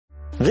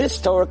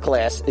This Torah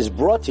class is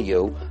brought to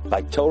you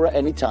by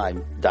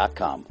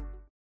TorahAnytime.com.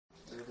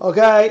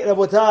 Okay,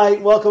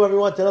 Rabotai, welcome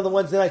everyone to another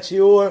Wednesday night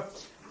shiur.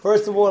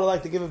 First of all, I'd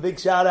like to give a big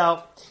shout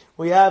out.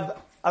 We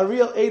have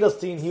Ariel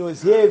Edelstein. He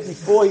was here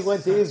before he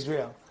went to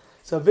Israel.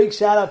 So a big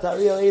shout out to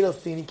Ariel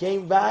Edelstein. He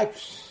came back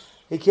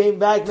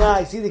now.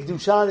 I see the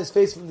Kedusha on his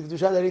face from the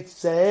Kedusha that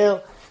Eretz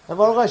Yisrael. And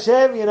Baruch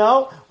Hashem,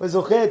 was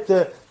okay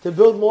to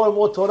build more and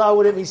more Torah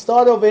with him. He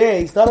started over here.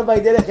 He started by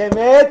Derech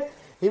Emet.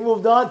 He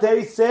moved on to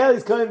Eretz Yisrael.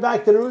 He's coming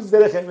back to the roots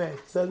Derech Emet.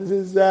 So this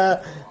is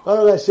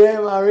Baruch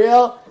Hashem,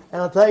 Ariel. And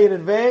I'll tell you in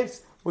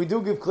advance, we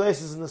do give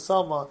classes in the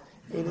summer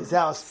in his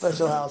house,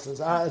 special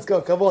houses. All right, let's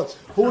go. Come on.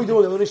 Who are we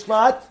doing?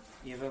 Lunishmat?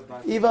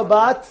 Eva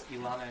Bat.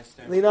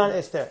 Ilana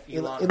Esther.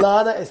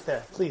 Ilana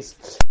Esther.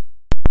 Please.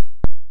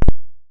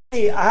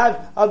 I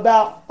have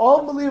about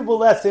unbelievable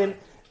lesson.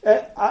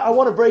 I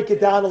want to break it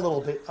down a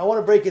little bit.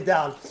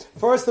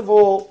 First of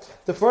all,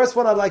 the first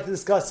one I'd like to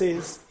discuss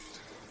is,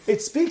 it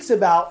speaks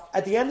about,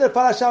 at the end of the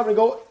Parashat, I'm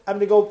going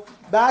to go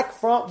back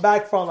front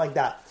like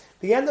that.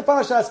 The end of the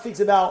Parashat speaks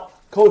about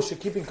kosher,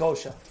 keeping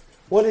kosher.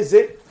 What is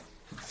it?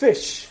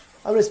 Fish.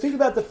 I'm going to speak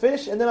about the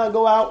fish, and then I'll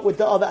go out with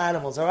the other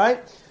animals, all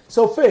right?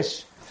 So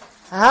fish.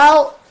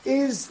 How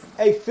is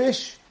a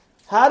fish,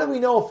 how do we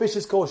know a fish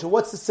is kosher?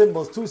 What's the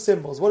symbols? Two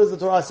symbols. What does the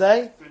Torah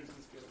say?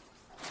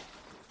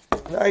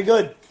 Very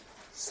good.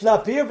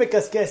 Snapir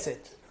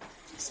v'kaskeset.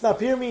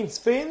 Snapir means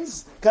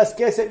fins.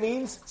 Kaskeset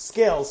means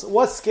scales.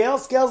 What's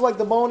scales? Scales like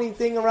the bony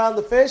thing around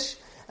the fish.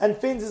 And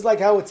fins is like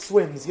how it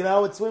swims. You know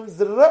how it swims?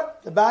 The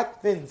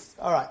back, fins.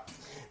 All right.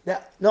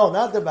 Now, no,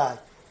 not the back.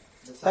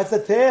 That's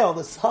the tail,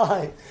 the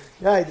side.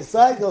 Right, the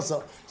side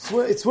also.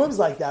 It swims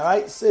like that,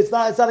 right? So it's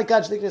not a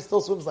contradiction. It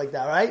still swims like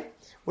that, right?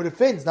 With the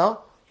fins,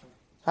 no?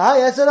 Huh?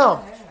 Yes or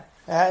no?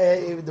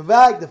 The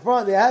back, the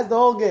front, it has the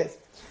whole gist.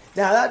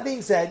 Now, that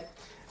being said,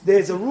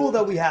 there's a rule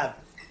that we have.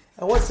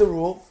 And what's the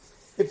rule?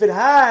 If it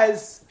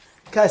has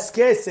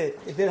kaskeset,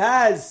 if it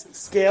has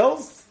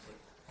scales,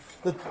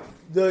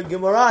 the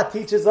Gemara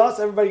teaches us,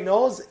 everybody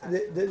knows,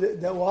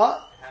 the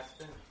what?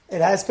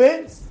 It has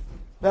fins.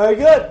 Very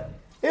good.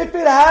 If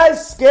it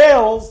has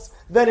scales,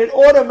 then it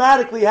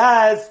automatically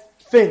has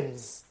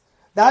fins.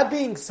 That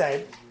being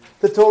said,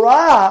 the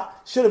Torah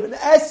should have in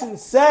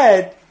essence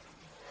said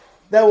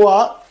that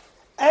what?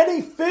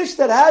 Any fish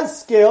that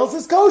has scales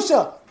is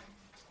kosher.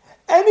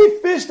 Any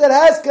fish that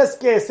has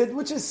kaskeset,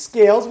 which is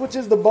scales, which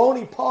is the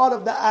bony part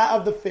of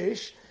the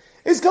fish,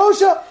 is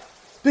kosher.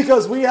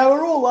 Because we have a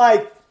rule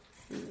like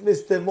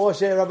Mr.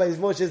 Moshe, Rabbi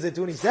Moshe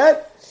Zetuni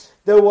said,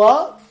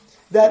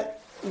 that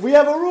we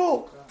have a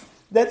rule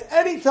that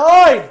any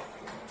time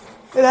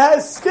it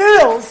has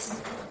scales,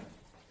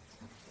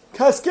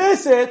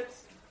 kaskeset,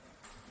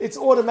 it's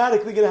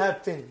automatically going to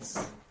have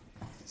fins.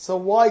 So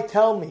why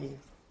tell me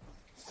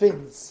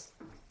fins?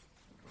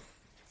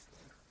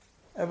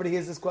 Everybody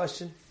hears this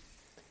question?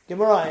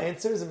 Gemara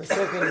answers in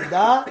Masechet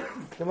Nidah.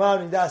 Gemara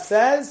Nidah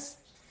says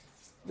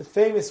the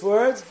famous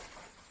words,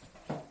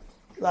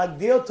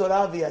 Lagdil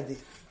Torah v'yadir.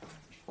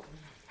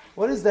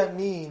 What does that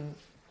mean,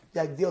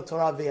 Lagdil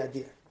Torah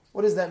v'yadir?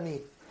 What does that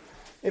mean?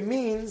 It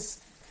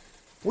means,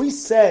 we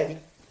say,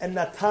 and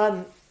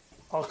Natan,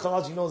 our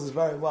college knows this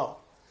very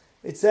well.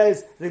 It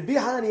says, Rabbi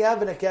Hananiah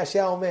ben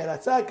Akashia Omer,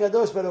 Ratzah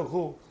Kadosh Baruch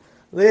Hu,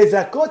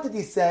 le'ezakot et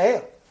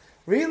Yisrael.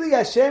 Really,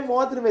 Hashem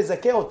wanted to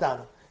mezakeh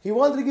otanu. He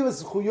wanted to give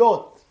us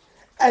chuyot.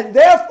 And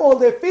therefore,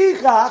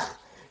 lefichach,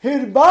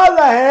 hirba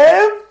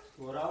lahem,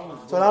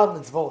 Torah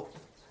mitzvot.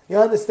 You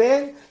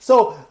understand?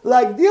 So,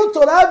 like Dil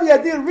Torah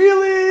v'yadir,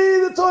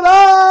 really, the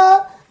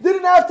Torah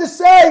didn't have to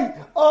say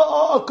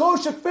a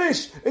kosher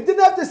fish. It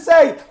didn't have to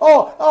say,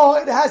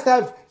 it has to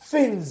have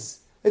fins.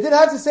 It didn't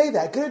have to say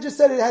that. It could have just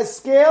said it has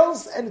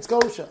scales and it's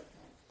kosher.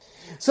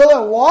 So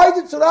then why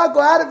did Torah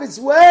go out of its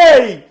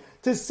way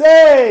to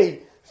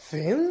say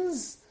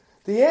fins?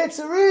 The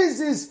answer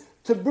is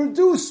to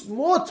produce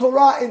more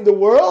Torah in the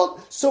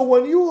world, so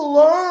when you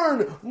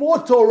learn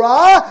more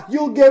Torah,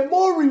 you'll get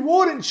more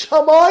reward in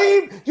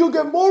Shamayim, you'll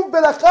get more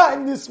barakah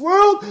in this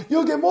world,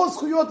 you'll get more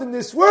zchuyot in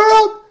this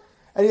world,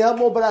 and you have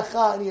more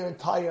barakah in your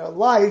entire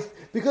life,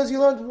 because you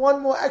learned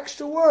one more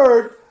extra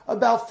word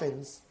about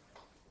fins.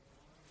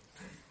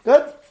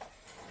 Good?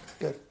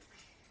 Good.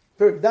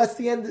 Perfect. That's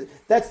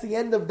the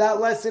end of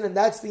that lesson, and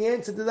that's the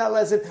answer to that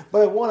lesson,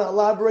 but I want to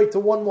elaborate to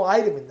one more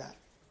item in that.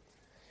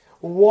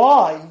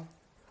 Why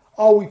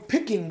are we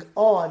picking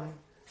on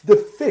the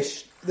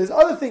fish? There's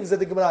other things that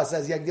the Gemara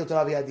says, Yagdil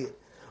Torah v'yadir.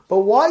 But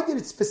why did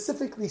it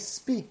specifically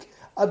speak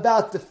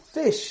about the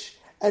fish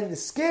and the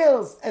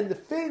scales and the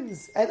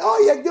fins and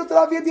Yagdil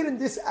Torah v'yadir in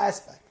this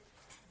aspect?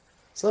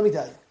 So let me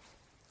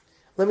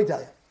tell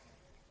you.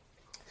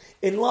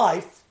 In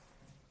life,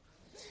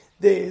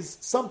 there's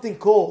something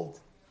called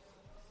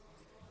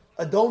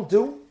a don't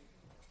do,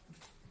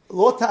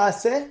 lo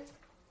ta'aseh,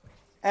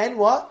 and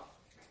what?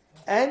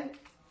 And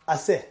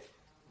aseh.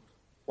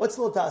 What's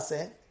lo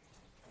ta'aseh?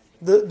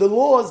 The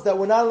laws that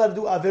we're not allowed to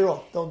do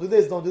averot. Don't do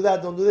this, don't do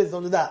that, don't do this,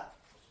 don't do that.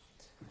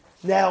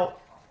 Now,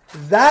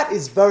 that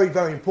is very,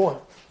 very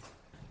important.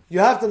 You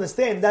have to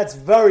understand that's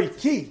very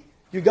key.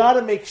 You got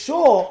to make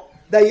sure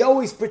that you're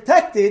always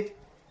protected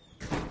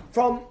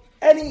from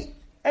any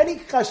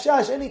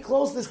chashash, any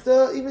closeness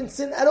to even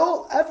sin at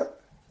all, ever.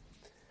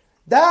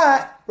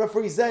 That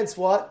represents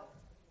what?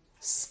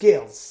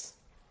 Scales.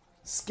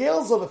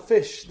 Scales of a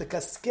fish, the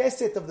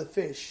kaskeset of the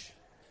fish,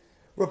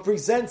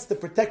 represents the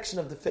protection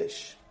of the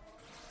fish.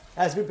 It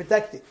has to be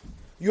protected.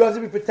 You have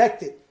to be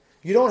protected.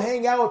 You don't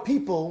hang out with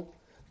people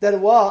that are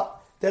what?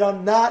 That are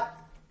not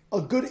a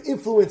good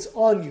influence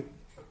on you.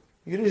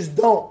 You just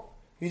don't.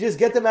 You just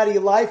get them out of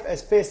your life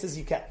as fast as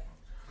you can.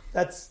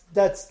 That's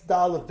the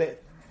aleph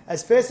bet.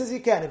 As fast as you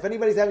can. If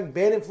anybody's having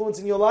bad influence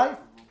in your life,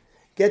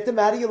 get them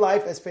out of your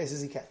life as fast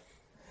as you can.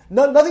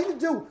 Nothing to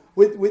do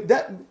with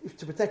that,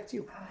 to protect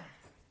you.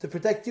 To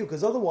protect you.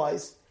 Because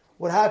otherwise,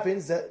 what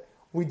happens that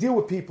we deal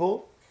with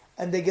people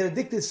and they get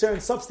addicted to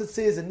certain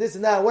substances and this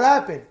and that. What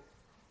happened?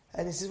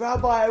 And he says,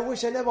 Rabbi, I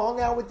wish I never hung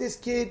out with this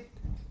kid.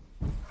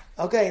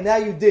 Okay, now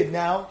you did.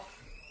 Now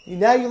you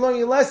learn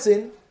your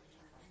lesson.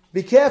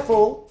 Be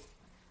careful.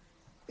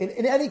 In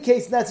any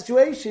case, in that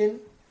situation,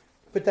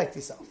 protect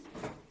yourself.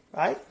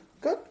 Right?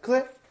 Good,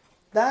 clear.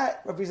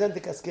 That represents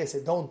the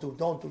kaskese. Don't do.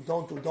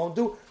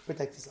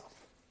 Protect yourself.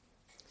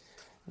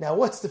 Now,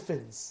 what's the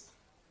fins?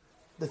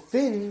 The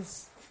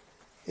fins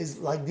is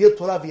like dir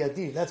Torah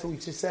v'yadir. That's what we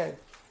just said.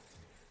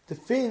 The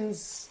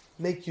fins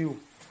make you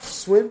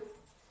swim.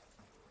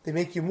 They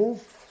make you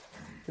move.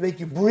 They make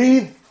you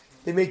breathe.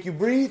 They make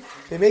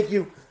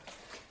you...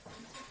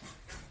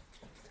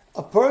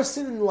 A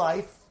person in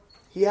life,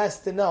 he has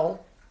to know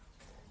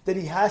that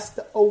he has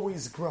to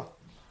always grow.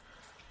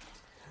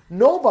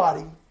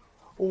 Nobody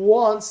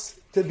wants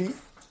to be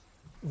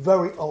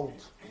very old.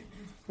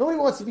 Nobody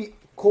wants to be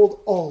called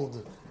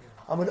old.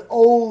 I'm an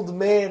old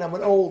man, But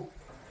I'm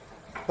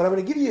going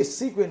to give you a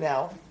secret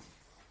now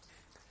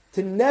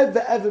to never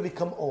ever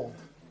become old.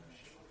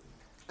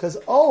 Because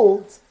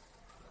old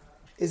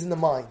is in the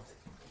mind.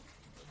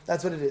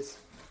 That's what it is.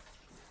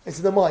 It's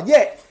in the mind.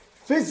 Yeah,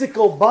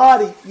 physical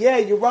body. Yeah,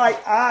 you're right.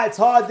 It's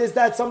hard, this,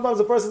 that. Sometimes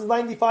a person's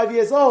 95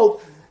 years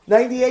old,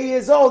 98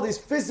 years old, is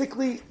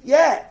physically,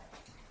 yeah.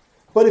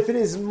 But if in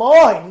his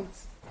mind,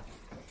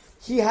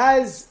 he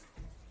has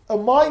a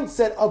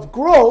mindset of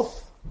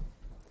growth,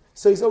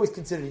 so he's always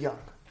considered young.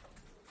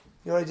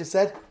 You know what I just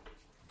said?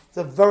 It's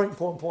a very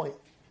important point.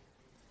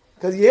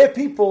 Because you hear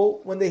people,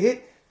 when they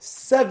hit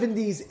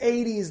 70s,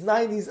 80s,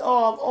 90s,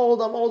 oh, I'm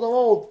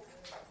old.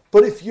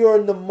 But if you're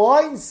in the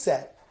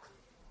mindset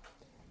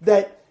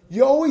that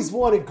you always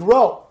want to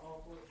grow,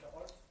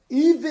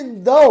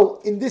 even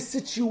though in this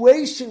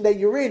situation that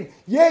you're in,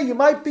 yeah, you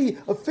might be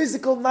a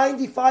physical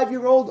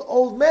 95-year-old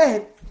old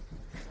man,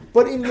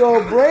 but in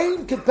your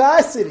brain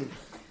capacity,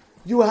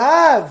 you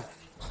have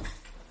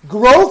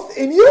growth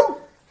in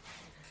you,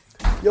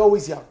 you're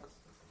always young.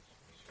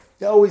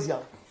 You're always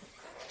young.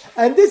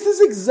 And this is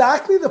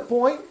exactly the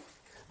point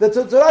that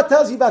the Torah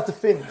tells you about the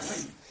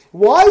fins.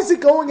 Why is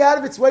it going out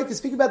of its way to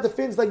speak about the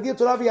fins like Dir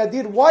Torah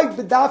v'Yadir? Why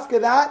b'dafka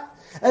that?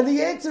 And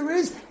the answer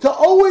is to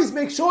always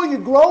make sure you're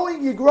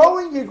growing.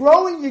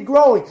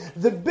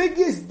 The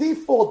biggest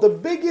default, the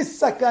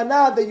biggest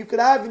sakana that you could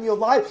have in your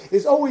life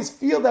is always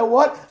feel that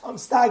what? I'm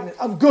stagnant.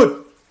 I'm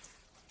good.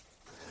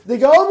 The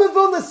Gaon of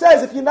Vilna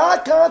says if you're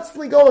not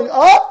constantly going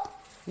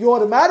up, you're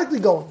automatically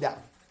going down.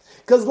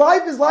 Because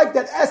life is like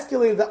that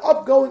escalator, the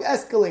up-going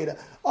escalator.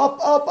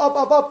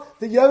 Up.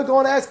 Did you ever go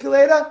on an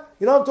escalator?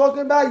 You know what I'm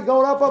talking about? You're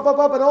going up,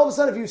 and all of a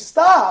sudden if you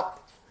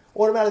stop,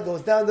 automatically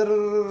goes down.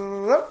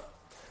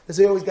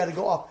 So you always got to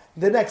go up.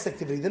 The next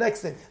activity, the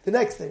next thing.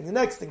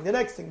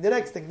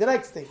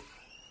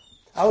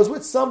 I was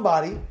with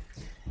somebody,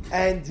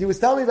 and he was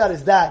telling me about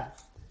his dad.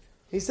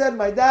 He said,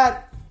 my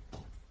dad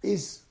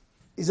is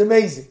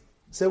amazing.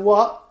 I said,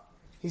 what?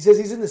 He says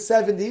he's in the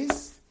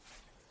 70s,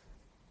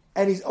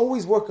 and he's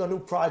always working on new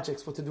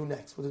projects, what to do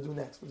next.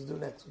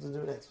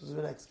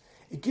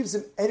 It gives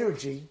him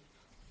energy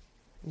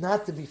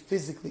not to be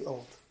physically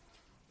old.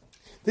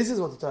 This is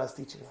what the Torah is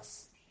teaching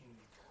us.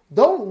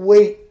 Don't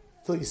wait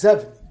till you're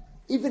 70.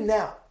 Even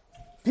now,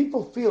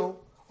 people feel,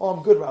 oh,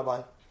 I'm good,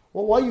 Rabbi.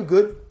 Well, why are you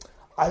good?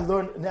 I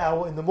learn an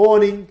hour in the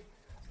morning.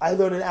 I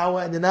learn an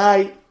hour in the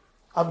night.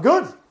 I'm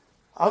good.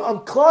 I'm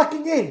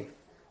clocking in.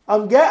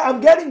 I'm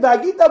getting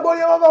back.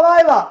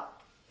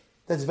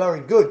 That's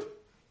very good.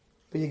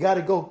 But you got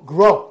to go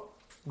grow.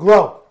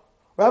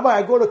 Rabbi,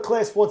 I go to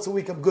class once a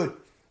week. I'm good.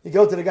 You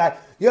go to the guy.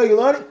 Yo, you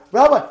learning?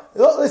 Rabbi,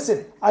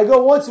 listen. I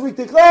go once a week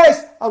to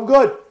class. I'm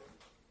good.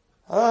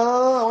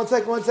 One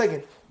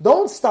second.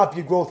 Don't stop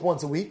your growth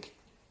once a week.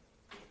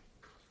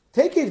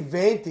 Take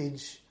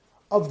advantage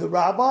of the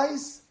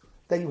rabbis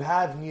that you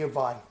have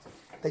nearby,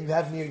 that you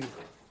have near you.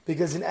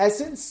 Because in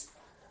essence,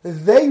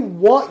 they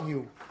want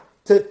you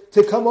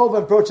to come over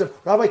and approach them.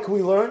 Rabbi, can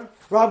we learn?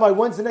 Rabbi,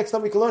 when's the next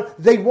time we can learn?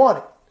 They want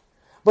it.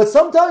 But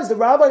sometimes the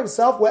rabbi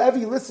himself, wherever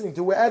you're listening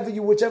to,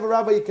 whichever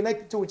rabbi you're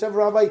connected to, whichever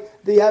rabbi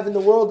they have in the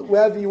world,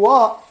 wherever you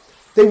are,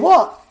 they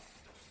want.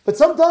 But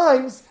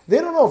sometimes they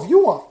don't know if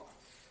you want.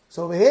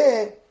 So over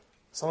here,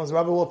 someone's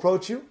rabbi will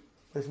approach you.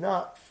 But if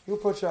not, you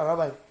approach the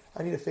rabbi.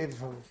 I need a favor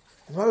from you.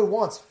 And the rabbi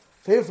wants a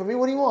favor from me.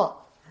 What do you want?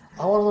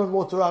 I want to learn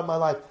more Torah in my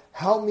life.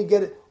 help me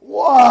get it.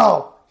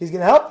 Wow! He's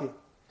going to help you.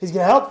 He's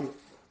going to help you.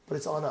 But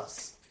it's on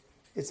us.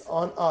 It's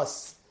on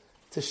us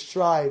to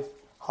strive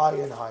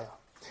higher and higher.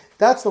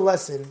 That's the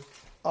lesson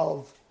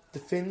of the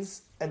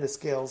fins and the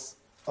scales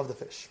of the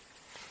fish.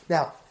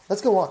 Now,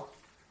 let's go on.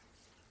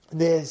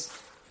 There's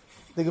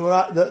the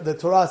Gemara, the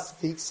Torah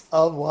speaks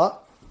of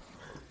what?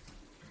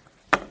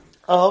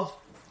 Of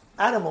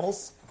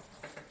animals.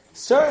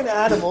 Certain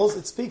animals,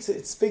 it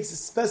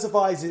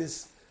specifies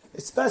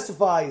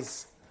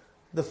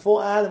the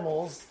 4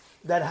 animals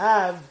that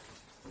have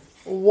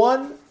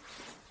one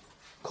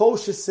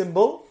kosher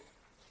symbol,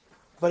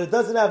 but it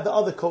doesn't have the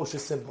other kosher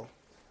symbol.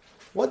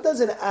 What does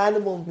an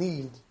animal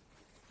need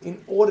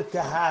in order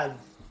to have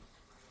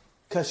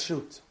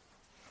kashrut?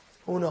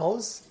 Who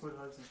knows?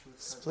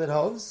 Split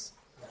hooves.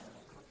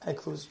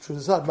 Includes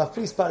truzot.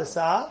 Mafris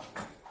parasah,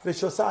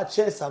 v'shosat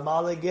chesa,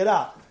 ma'ale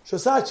gera.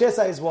 Shosat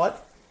chesa is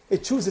what?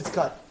 It chews its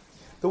cut.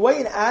 The way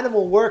an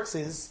animal works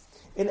is,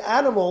 an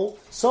animal,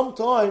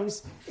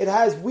 sometimes it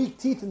has weak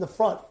teeth in the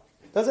front.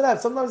 Doesn't have,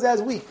 sometimes it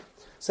has weak.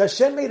 So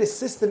Hashem made a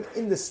system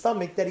in the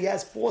stomach that he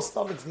has 4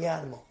 stomachs, the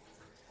animal.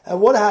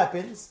 And what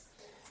happens?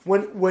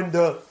 When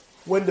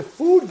the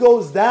food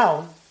goes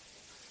down,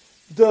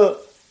 the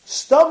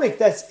stomach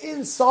that's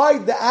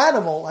inside the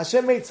animal,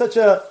 Hashem made such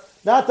a,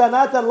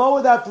 Natan,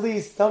 lower that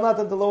please. Tell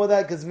Natan to lower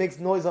that because it makes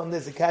noise on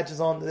this. It catches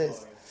on to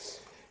this.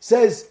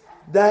 Says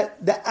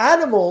that the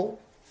animal,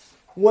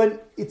 when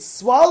it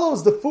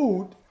swallows the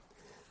food,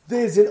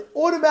 there's an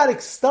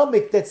automatic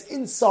stomach that's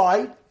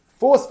inside.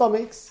 4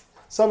 stomachs.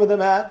 Some of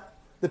them have.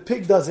 The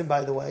pig doesn't,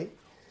 by the way.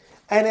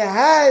 And it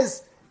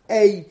has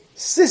a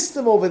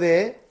system over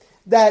there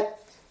that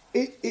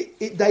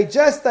it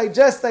digests,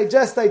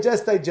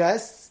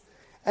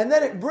 and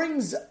then it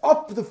brings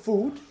up the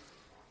food,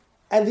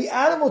 and the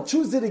animal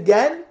chews it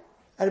again,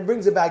 and it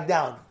brings it back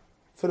down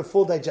for the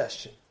full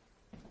digestion.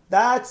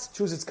 That's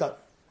chews its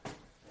cut.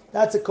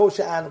 That's a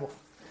kosher animal.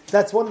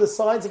 That's one of the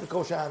signs of a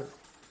kosher animal.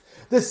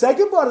 The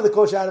second part of the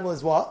kosher animal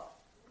is what?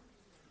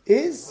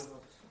 Is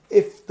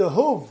if the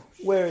hoof,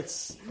 where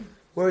it's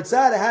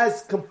at, it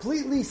has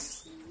completely,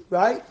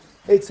 right?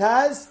 It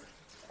has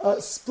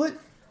split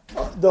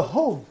the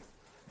hoof.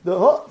 The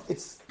hoof,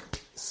 it's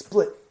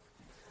split.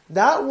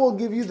 That will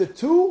give you the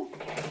 2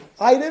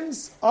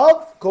 items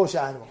of kosher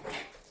animal.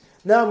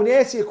 Now I'm going to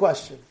ask you a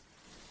question.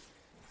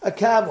 A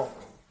camel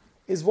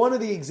is one of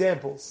the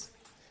examples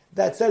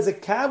that says a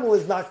camel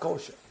is not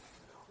kosher.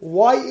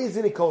 Why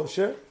isn't it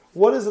kosher?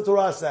 What does the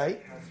Torah say?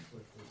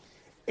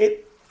 A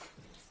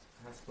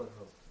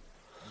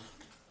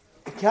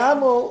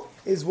camel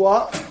is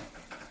what?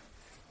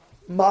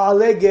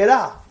 Ma'ale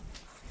gera.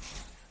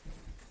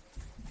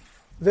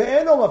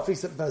 Ve'eno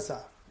mafris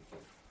basar.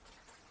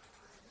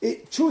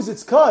 It chews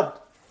its cud,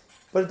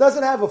 but it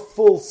doesn't have a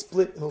full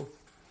split hoof.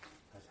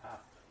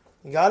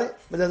 You got it?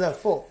 But it doesn't have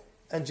full.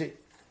 NG.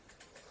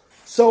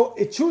 So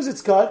it chews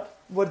its cud,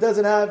 but it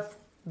doesn't have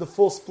the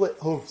full split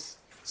hooves.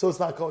 So it's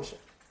not kosher.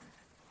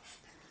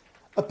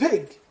 A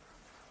pig,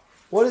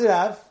 what does it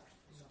have?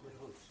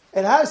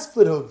 It has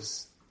split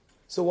hooves.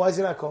 So why is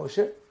it not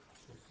kosher?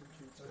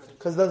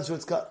 Because it doesn't chew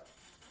its cud.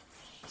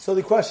 So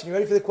the question, you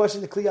ready for the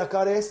question the Kli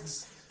Yakar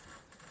asks?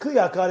 Kli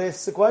Yakar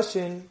asks the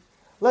question.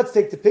 Let's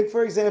take the pig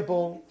for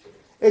example.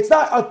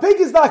 A pig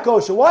is not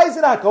kosher. Why is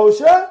it not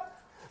kosher?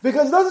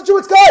 Because it doesn't chew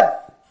its cud.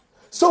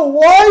 So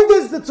why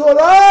does the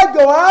Torah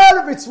go out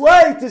of its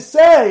way to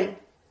say,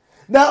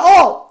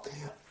 now,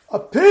 a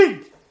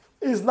pig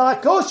is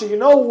not kosher. You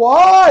know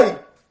why?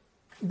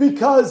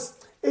 Because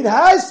it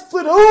has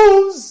split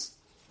hooves,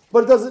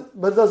 but it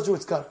doesn't chew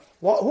its cud.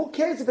 Well, who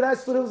cares if it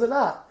has split hooves or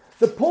not?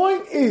 The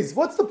point is,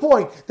 what's the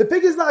point? The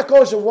pig is not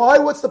kosher. Why?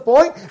 What's the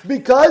point?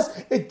 Because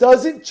it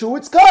doesn't chew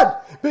its cud.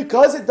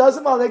 Because it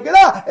doesn't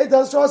malekera. It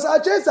doesn't show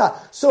chesa.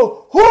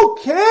 So who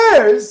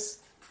cares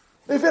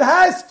if it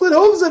has split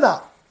hooves or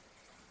not?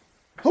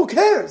 Who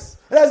cares?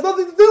 It has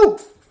nothing to do.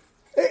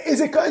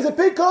 Is a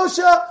pig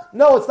kosher?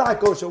 No, it's not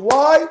kosher.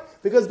 Why?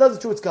 Because it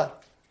doesn't chew its cud.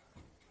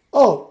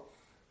 Oh,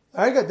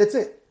 very good. That's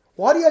it.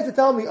 Why do you have to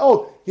tell me?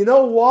 Oh, you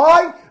know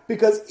why?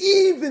 Because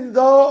even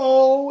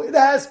though it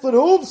has split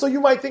hooves, so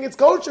you might think it's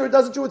kosher, it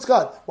doesn't chew its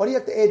cud. Why do you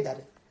have to add that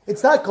in?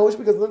 It's not kosher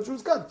because it doesn't chew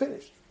its cud.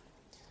 Finished.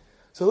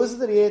 So listen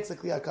to the answer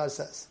Kli Yakar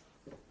says.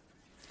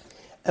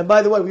 And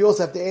by the way, we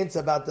also have to answer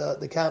about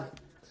the camel.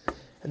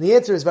 And the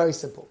answer is very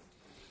simple.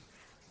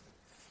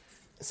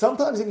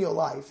 Sometimes in your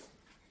life,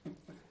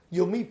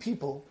 you'll meet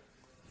people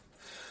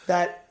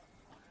that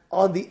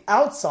on the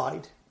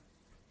outside,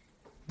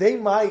 they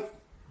might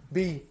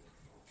be,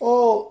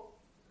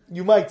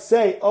 you might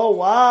say, oh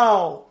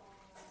wow,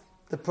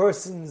 the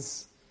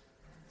person's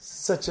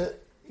such a,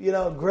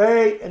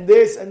 great, and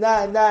this, and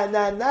that, and that, and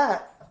that, and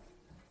that.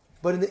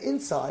 But in the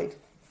inside,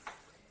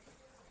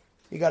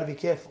 you got to be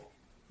careful.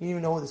 You don't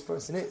even know who this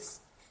person is.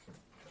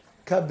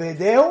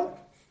 Kabedehu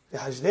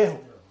v'hajdehu.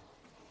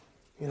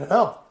 You don't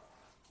know.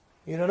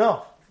 You don't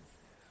know.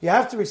 You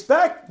have to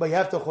respect, but you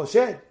have to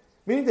choshed.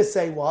 Meaning to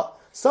say what?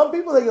 Some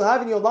people that you'll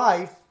have in your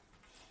life,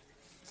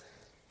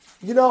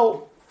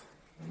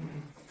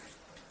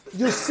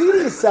 you'll see to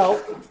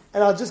yourself,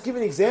 and I'll just give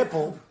you an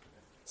example.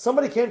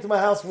 Somebody came to my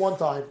house one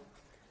time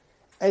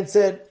and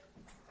said,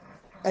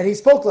 and he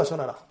spoke Lashon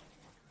Hara.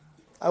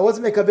 I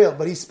wasn't Mekabel,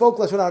 but he spoke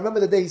Lashon Hara. I remember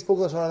the day he spoke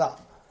Lashon Hara.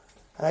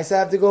 And I said, I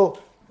have to go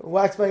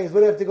wax my ears. What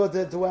do I have to go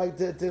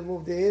to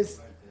move the ears?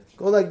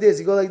 Go like this.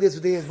 You go like this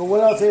with the ears. But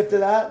what else after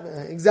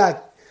that?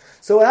 Exactly.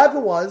 So what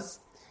happened was,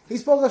 he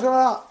spoke Lashon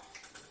Hara.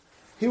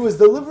 He was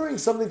delivering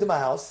something to my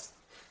house,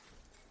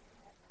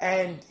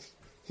 and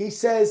he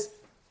says,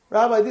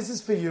 Rabbi, this is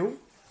for you,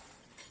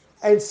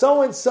 and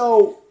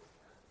so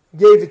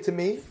gave it to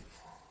me.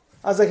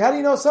 I was like, how do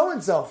you know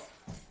so-and-so?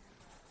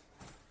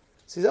 He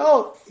says,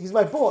 oh, he's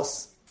my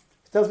boss.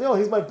 He tells me, oh,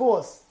 he's my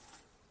boss.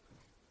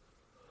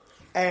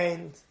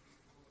 And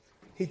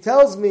he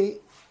tells me,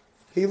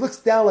 he looks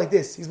down like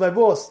this. He's my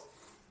boss.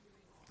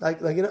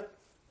 Like you know.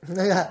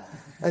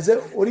 I said,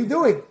 what are you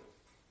doing?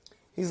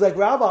 He's like,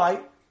 Rabbi,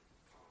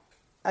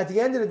 at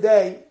the end of the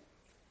day,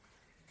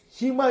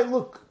 he might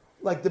look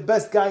like the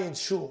best guy in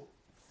shul.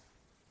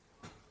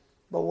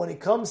 But when it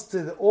comes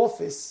to the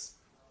office,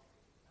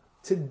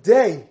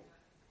 today,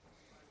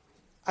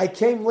 I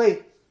came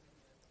late,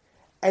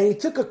 and he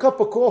took a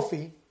cup of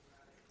coffee,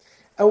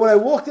 and when I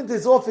walked into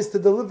his office to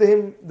deliver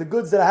him the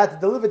goods that I had to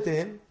deliver to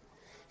him,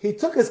 he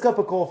took his cup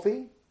of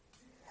coffee,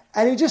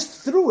 and he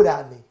just threw it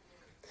at me.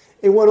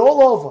 It went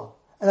all over,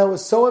 and I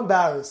was so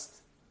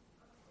embarrassed.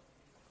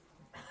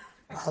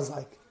 I was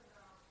like,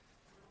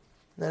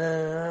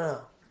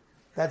 no.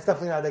 That's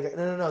definitely not that guy.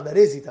 No, that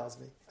is, he tells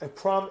me. I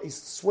promise,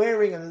 he's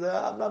swearing, and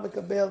I'm not making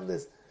a bail on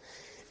this.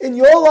 In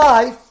your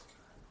life,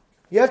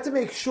 you have to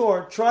make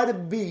sure, try to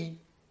be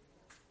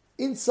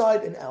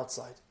inside and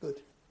outside good.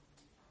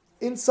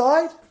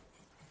 Inside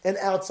and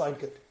outside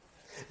good.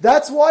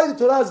 That's why the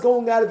Torah is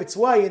going out of its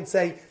way and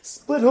say,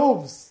 split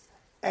hooves,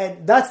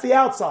 and that's the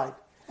outside.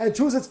 And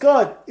choose its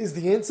God is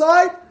the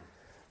inside.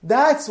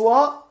 That's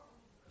what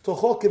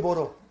Tocho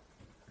Kiboro.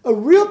 A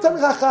real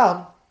Talmid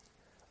Chacham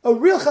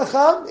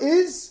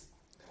is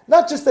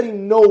not just that he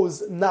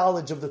knows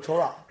knowledge of the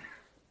Torah,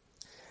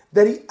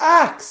 that he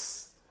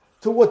acts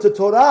to what the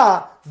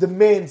Torah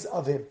demands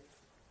of him.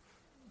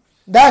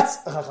 That's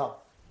a Chacham.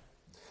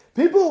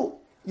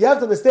 People, you have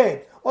to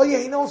understand, oh yeah,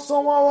 he knows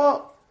so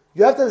well.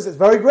 You have to understand, it's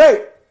very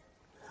great.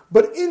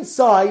 But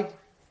inside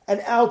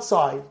and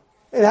outside,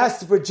 it has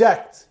to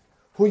project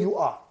who you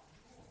are.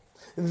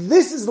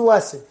 This is the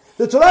lesson.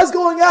 The Torah is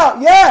going out,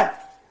 yeah.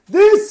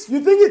 This,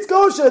 you think it's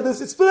kosher, it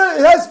has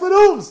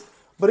spinoons,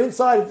 but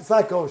inside it's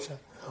not kosher.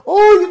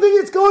 Oh, you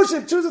think it's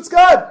kosher, choose its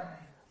God.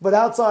 But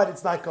outside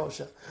it's not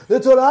kosher.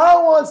 The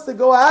Torah wants to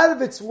go out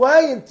of its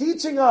way in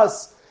teaching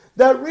us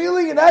that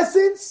really, in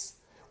essence,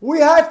 we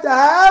have to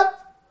have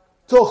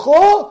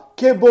Tocho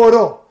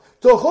Keboro.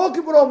 Tocho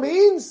Keboro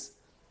means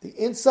the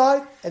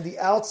inside and the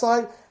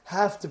outside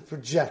have to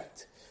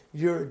project.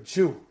 You're a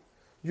Jew.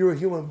 You're a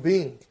human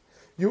being.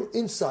 Your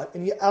inside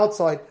and your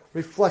outside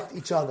reflect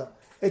each other.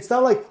 It's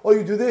not like, oh,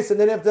 you do this, and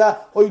then after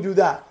that, oh, you do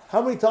that.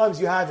 How many times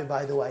you have it,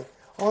 by the way?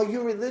 Oh,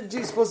 you're religious,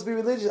 you're supposed to be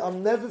religious. I'll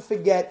never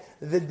forget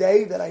the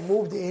day that I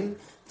moved in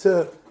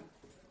to...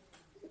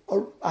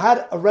 I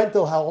had a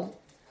rental home.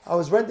 I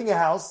was renting a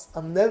house.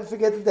 I'll never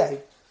forget the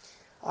day.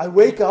 I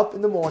wake up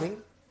in the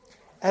morning,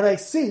 and I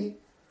see,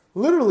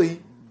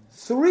 literally,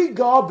 3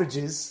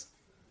 garbages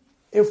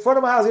in front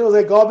of my house. You know, it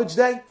was like garbage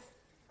day.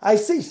 I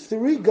see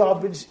 3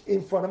 garbage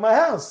in front of my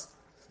house.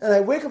 And I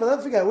wake up, I'll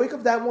never forget, I wake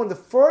up that morning, the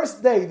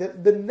first day,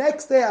 the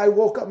next day I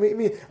woke up,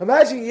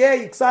 imagine, yeah,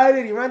 you're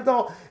excited, you rent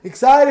all,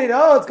 excited,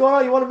 oh, what's going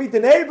on, you want to meet the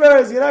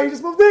neighbors, you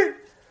just moved in.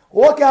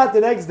 Walk out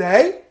the next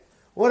day,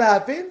 what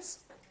happens?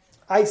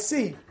 I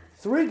see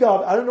 3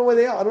 garbage, I don't know where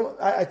they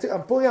are,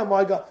 I'm pulling out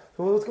my garbage,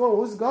 what's going on,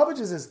 whose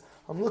garbage is this?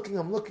 I'm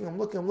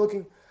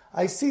looking,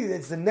 I see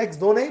it's the next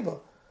door neighbor. I'm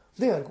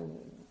thinking, like,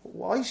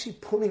 why is she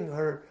putting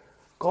her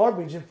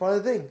garbage in front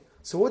of the thing?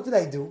 So what did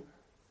I do?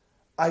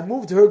 I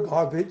moved her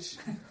garbage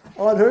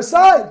on her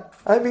side.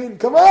 I mean,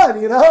 come on,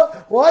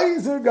 why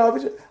is her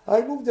garbage?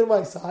 I moved it on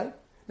my side.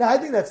 Now, I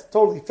think that's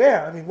totally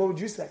fair. I mean, what would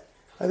you say?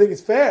 I think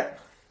it's fair.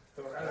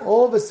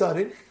 All of a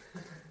sudden,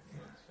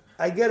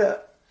 I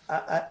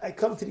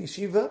come to the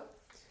yeshiva,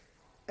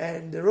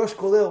 and the Rosh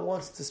Kollel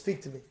wants to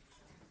speak to me.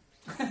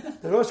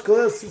 The Rosh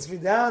Kollel sits me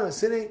down, I'm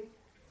sitting.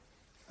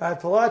 All right,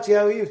 Palachi,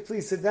 how are you?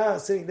 Please sit down. I'm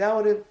sitting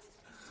down with him.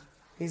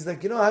 He's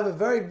like, I have a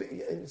very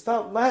big, it's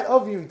not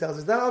of you, he tells me.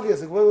 It's not obvious.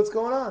 Like, what's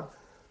going on?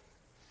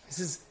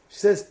 She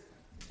says,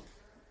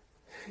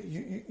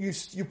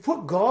 you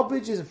put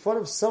garbage in front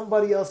of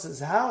somebody else's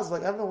house?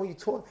 Like, I don't know what you're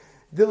talking.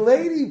 The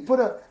lady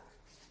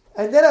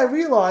and then I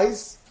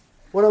realize,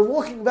 when I'm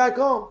walking back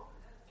home,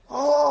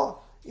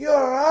 oh, you're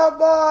a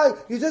rabbi,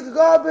 you took the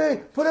garbage,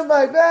 put it in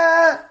my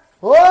bag.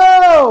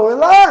 Whoa,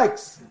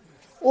 relax.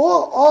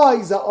 All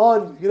eyes are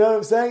on you. You know what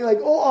I'm saying?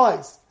 Like, all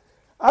eyes.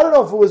 I don't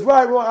know if it was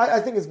right or wrong. I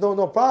think it's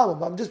no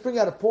problem. I'm just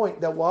bringing out a point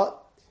that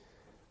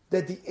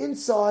that the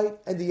inside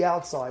and the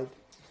outside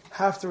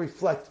have to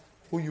reflect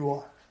who you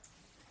are.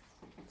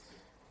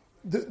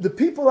 The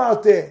people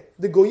out there,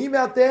 the goyim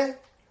out there,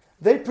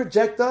 they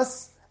project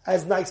us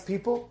as nice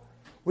people.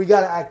 We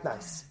got to act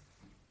nice.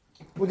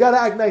 We got to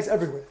act nice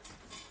everywhere.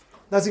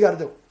 That's what you got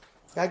to do.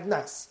 Act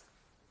nice.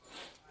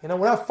 We're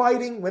not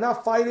fighting. We're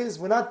not fighters.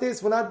 We're not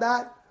this. We're not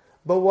that.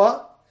 But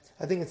what?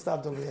 I think it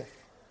stopped over there.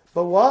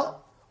 But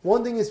what?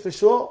 One thing is for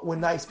sure, we're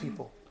nice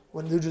people.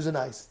 When the Jews are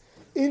nice.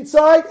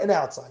 Inside and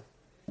outside.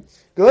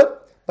 Good?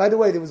 By the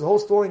way, there was a whole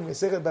story in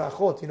Masechet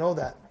Berachot. You know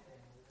that.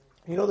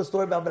 You know the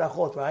story about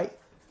Berachot, right?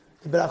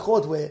 The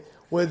Berachot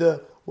where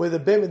the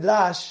Beit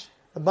Midrash,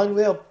 the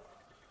Bangladesh,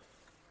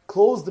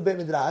 closed the Beit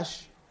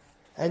Midrash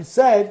and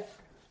said,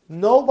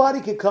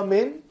 nobody can come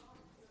in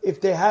if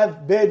they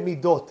have bad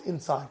midot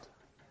inside.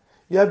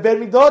 You have bad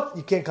midot,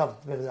 you can't come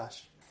to Beit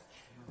Midrash.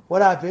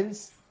 What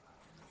happens?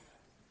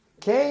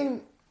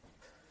 Came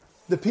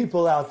the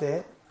people out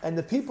there, and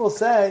the people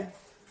said,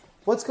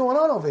 what's going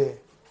on over here?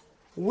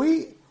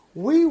 We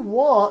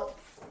want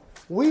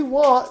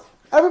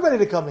everybody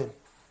to come in.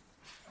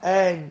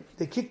 And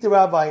they kicked the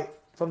rabbi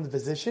from the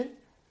position.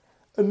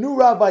 A new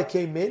rabbi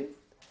came in,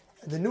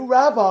 and the new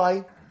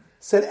rabbi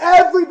said,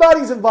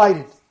 everybody's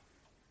invited.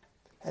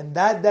 And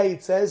that day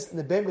it says in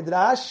the Beit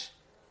Midrash,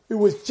 it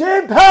was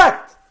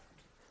jam-packed.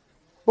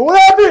 But what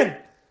happened?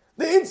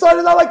 The inside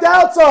is not like the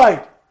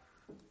outside.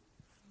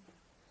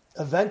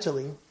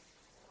 Eventually,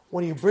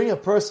 when you bring a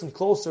person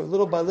closer,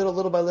 little by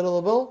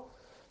little,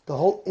 the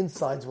whole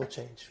insides will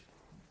change.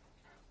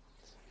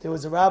 There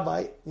was a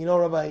rabbi,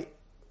 Rabbi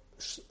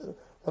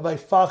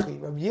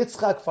Fachi, Rabbi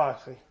Yitzchak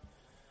Fachi.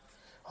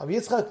 Rabbi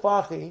Yitzchak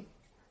Fachi,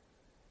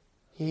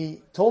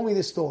 he told me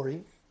this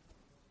story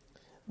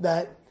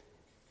that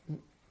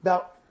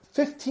about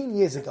 15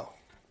 years ago,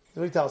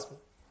 he tells me,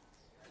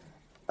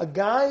 a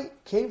guy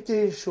came to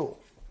his shul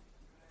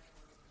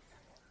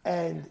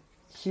and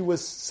he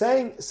was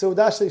saying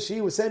Seudah Shlishi,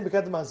 he was saying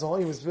Birkat Hamazon,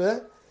 he was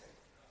there,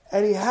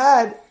 and he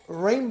had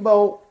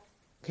rainbow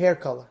hair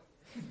color.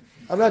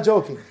 I'm not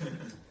joking.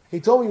 He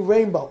told me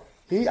rainbow.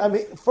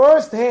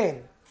 First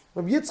hand,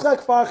 Rabbi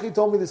Yitzchak Fachi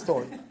told me the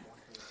story.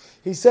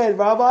 He said,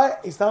 Rabbi,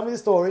 he's telling me the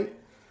story.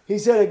 He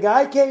said a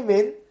guy came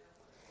in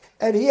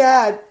and he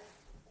had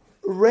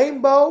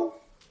rainbow,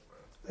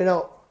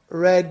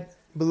 red,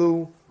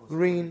 blue,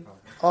 green,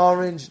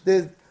 orange.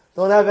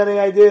 Don't have any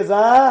ideas,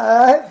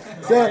 huh?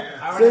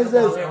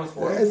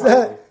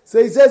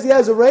 So he says he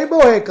has a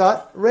rainbow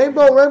haircut,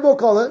 rainbow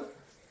color,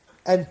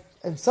 and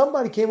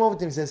somebody came over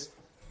to him and says,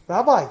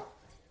 Rabbi,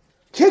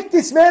 kick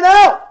this man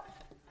out.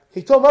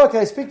 He told him, can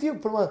I speak to you?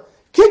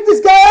 Kick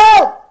this guy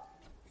out.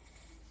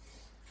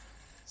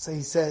 So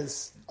he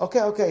says,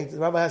 okay. The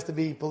rabbi has to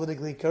be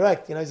politically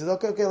correct. He says,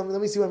 okay, let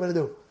me see what I'm going to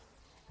do.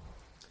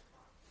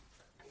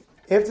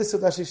 After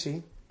Seudah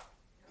Shlishi,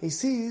 he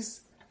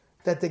sees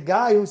that the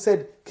guy who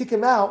said, kick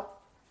him out,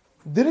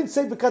 didn't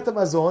say Birkat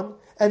Hamazon,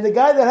 and the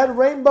guy that had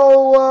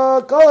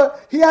rainbow color,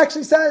 he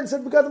actually sat and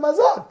said Birkat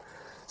Hamazon.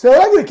 So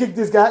I'm going to kick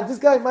this guy. This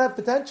guy might have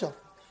potential.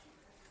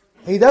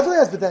 He definitely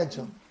has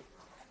potential.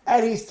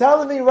 And he's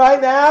telling me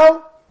right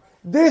now,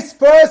 this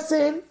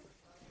person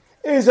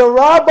is a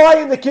rabbi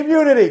in the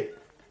community.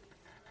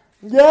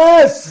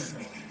 Yes!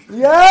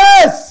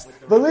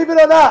 Believe it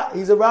or not,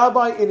 he's a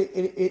rabbi in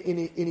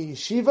a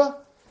yeshiva.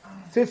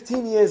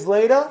 15 years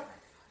later,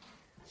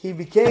 he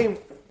became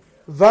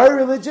very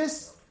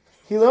religious.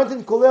 He learned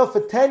in Kollel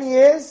for 10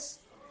 years.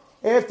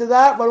 After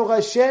that, Baruch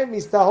Hashem,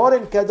 he's tahor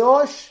and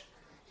kadosh.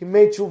 He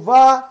made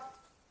tshuva,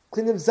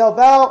 cleaned himself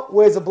out,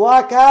 wears a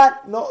black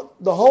hat,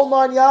 the whole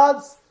 9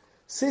 yards.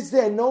 Sits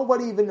there and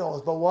nobody even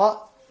knows. But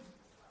what?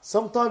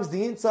 Sometimes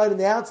the inside and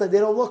the outside, they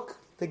don't look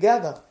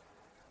together.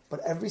 But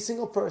every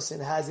single person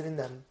has it in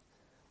them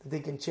that they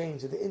can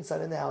change. That the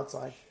inside and the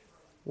outside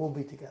will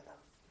be together.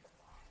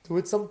 Do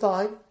it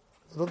sometime,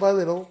 little by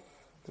little,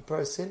 the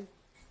person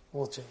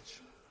will change.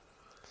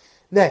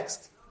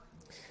 Next,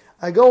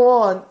 I go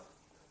on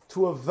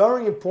to a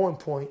very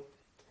important point,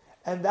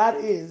 and that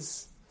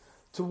is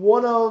to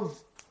one of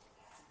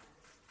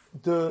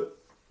the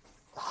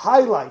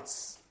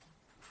highlights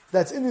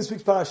that's in this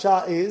week's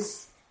parasha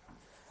is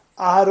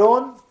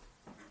Aaron,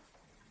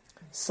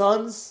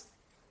 sons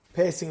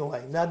passing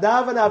away.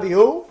 Nadav and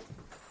Abihu,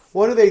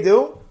 what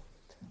do?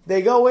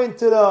 They go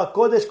into the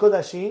Kodesh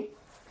Kodashim.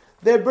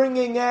 They're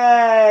bringing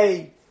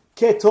a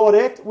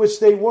ketoret, which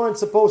they weren't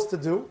supposed to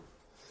do.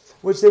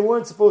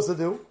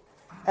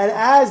 And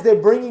as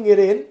they're bringing it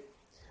in,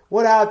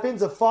 what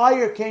happens? A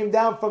fire came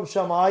down from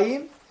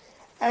Shamayim,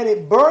 and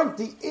it burnt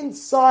the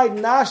inside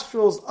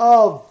nostrils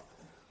of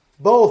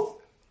both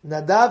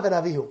Nadav and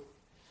Avihu.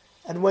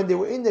 And when they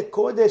were in the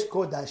Kodesh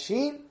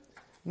Kodashim,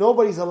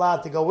 nobody's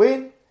allowed to go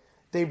in.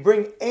 They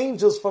bring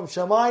angels from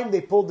Shamayim,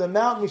 they pulled them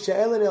out,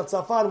 Mishael and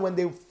El-Tzafan. When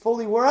they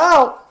fully were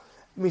out,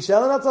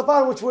 Mishael and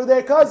El-Tzafan, which were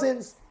their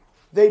cousins,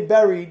 they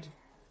buried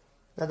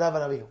Nadav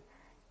and Avihu.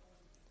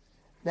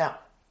 Now,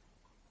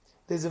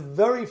 there's a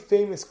very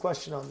famous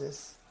question on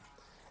this,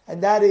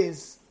 and that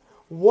is,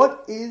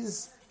 what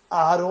is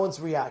Aaron's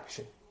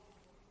reaction?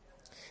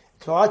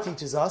 Torah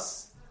teaches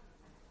us,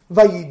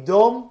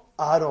 Vayidom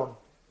Aaron.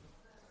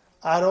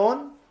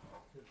 Aaron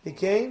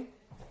became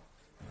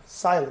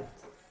silent.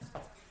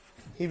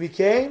 He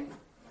became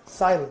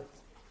silent.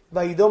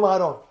 Vayidom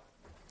Aaron.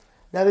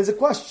 Now there's a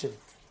question.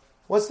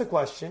 What's the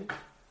question?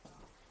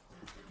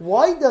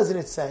 Why doesn't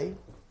it say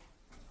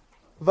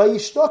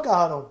Vayishtok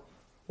Aaron?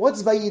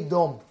 What's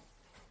Vayidom?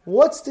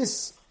 What's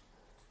this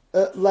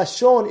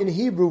Lashon in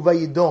Hebrew,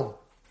 Vayidom?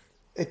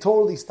 It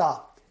totally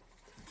stopped.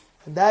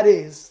 And that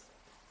is,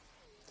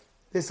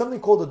 there's something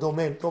called a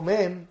domem.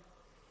 Domem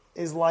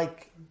is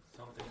like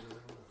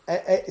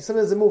something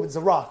doesn't move, it's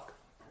a rock.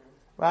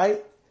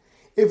 Right?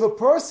 If a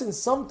person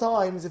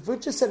sometimes, if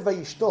it just said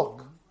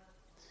Vayishtok,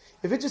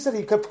 if it just said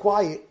he kept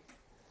quiet,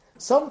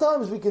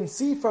 sometimes we can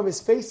see from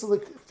his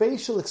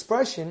facial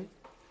expression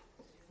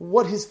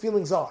what his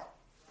feelings are.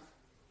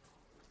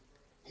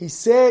 He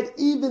said,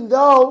 even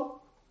though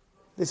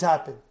this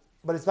happened,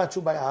 but it's not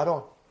true by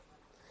Aaron.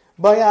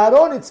 By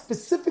Aaron, it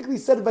specifically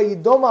said by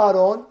Yidom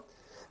Aaron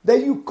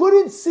that you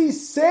couldn't see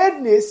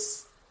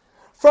sadness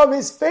from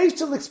his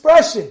facial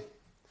expression.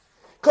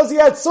 Because he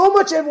had so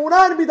much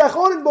emunah and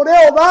bidachon in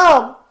Borei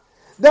Olam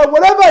that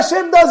whatever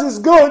Hashem does is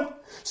good.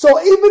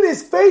 So even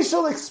his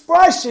facial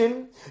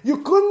expression,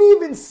 you couldn't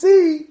even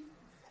see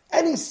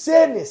any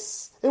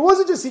sadness. It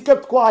wasn't just he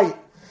kept quiet.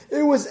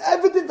 It was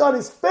evident on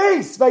his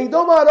face.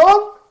 Vayidom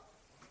Aaron,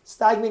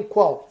 stagnant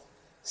quo.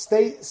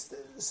 Stay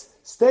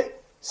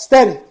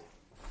steady.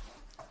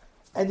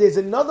 And there's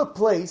another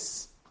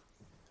place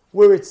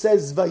where it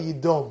says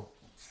Vayidom.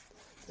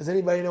 Does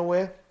anybody know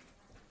where?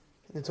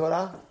 In the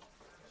Torah?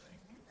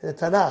 In the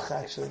Tanakh,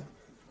 actually.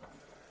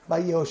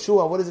 By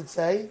Yehoshua, what does it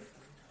say?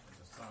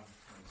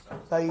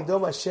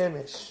 Vayidom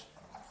Hashemesh.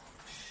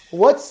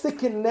 What's the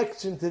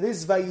connection to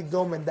this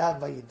Vayidom and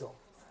that Vayidom?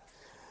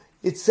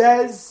 It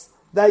says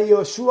that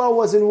Yehoshua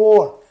was in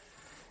war,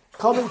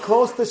 coming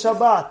close to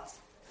Shabbat.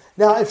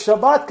 Now, if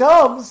Shabbat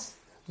comes,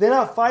 they're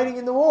not fighting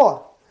in the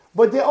war.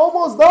 But they're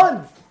almost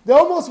done. They're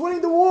almost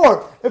winning the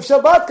war. If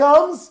Shabbat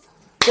comes,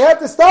 they have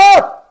to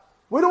stop.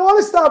 We don't want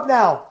to stop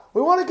now.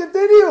 We want to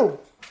continue.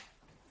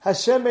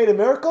 Hashem made a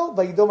miracle.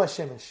 Vayidom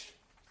Hashemesh.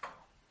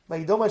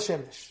 Vayidom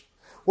Hashemesh.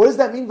 What does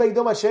that mean,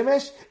 Vayidom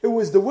Hashemesh? It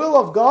was the will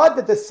of God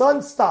that the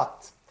sun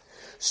stopped.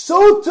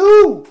 So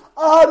too,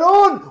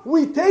 Aaron,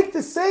 we take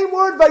the same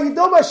word,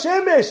 Vayidom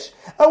Hashemesh,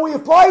 and we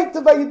apply it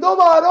to Vayidom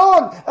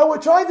Aaron, and we're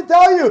trying to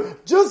tell you,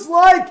 just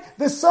like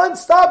the sun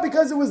stopped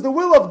because it was the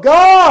will of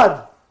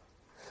God,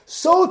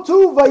 so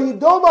too,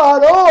 Vayidom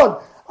Aaron,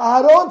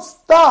 Aaron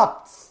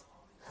stopped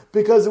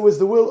because it was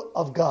the will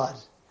of God,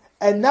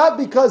 and not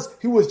because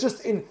he was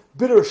just in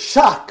bitter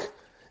shock.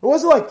 It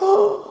wasn't like,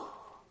 oh,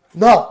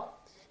 no.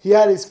 He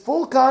had his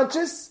full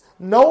conscience,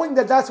 knowing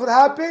that that's what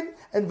happened,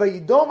 and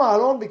Vayidom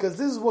Aaron, because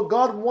this is what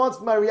God wants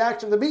my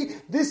reaction to be.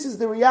 This is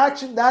the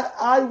reaction that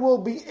I will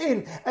be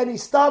in. And he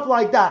stopped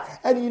like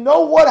that. And you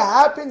know what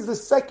happens the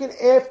second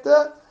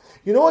after?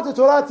 You know what the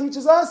Torah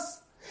teaches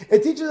us?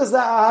 It teaches us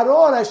that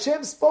Aaron,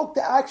 Hashem spoke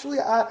to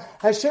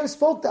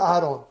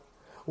Aaron.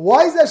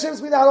 Why is Hashem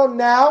speaking to Aaron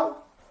now?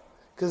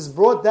 Because it's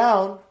brought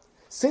down,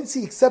 since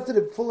he accepted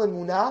it full in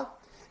Munah,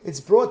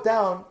 it's brought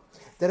down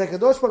that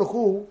HaKadosh Baruch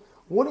Hu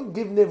wouldn't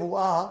give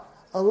nevuah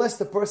unless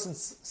the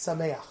person's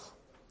sameach.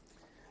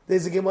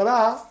 There's a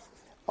Gemara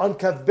on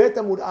Kavbet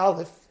Amud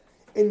Aleph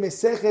in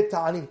Mesechet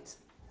Ta'anit,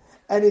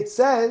 and it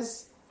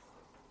says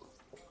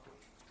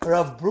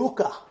Rav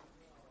Bruka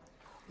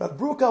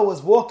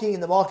was walking in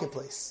the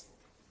marketplace,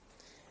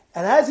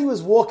 and as he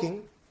was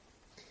walking,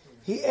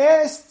 he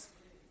asked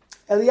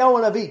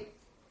Eliyahu Navi,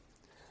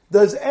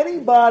 does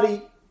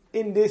anybody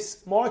in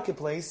this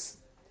marketplace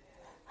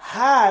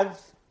have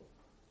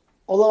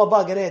Olam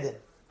Haba Gan Eden?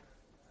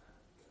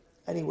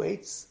 And he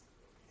waits.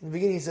 In the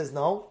beginning he says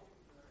no.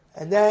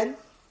 And then,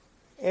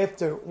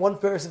 after one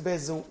person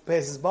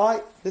passes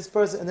by, this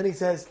person, and then he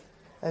says,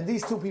 and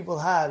these two people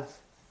have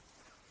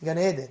Gan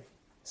Eden,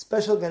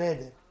 special Gan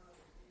Eden.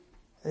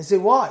 And they say,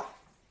 why?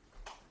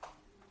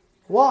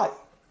 Why?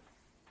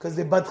 Because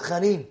they're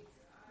Badchanim.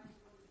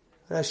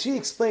 Rashi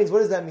explains, what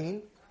does that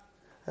mean?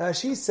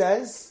 Rashi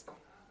says,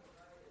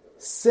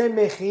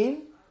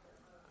 Semechim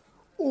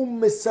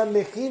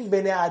Mesamechim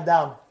Bnei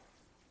Adam.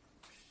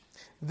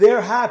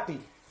 They're happy.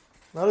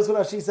 Notice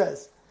what Rashi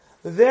says.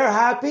 They're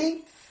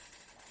happy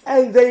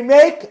and they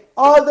make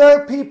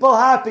other people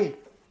happy.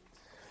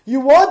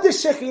 You want the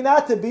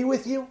Shekhinah to be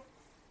with you?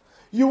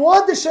 You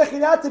want the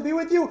Shekhinah to be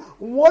with you?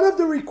 One of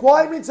the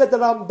requirements that the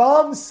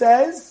Rambam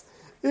says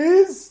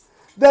is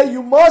that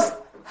you must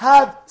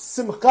have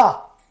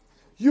simcha.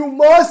 You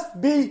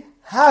must be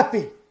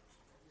happy.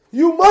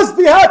 You must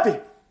be happy.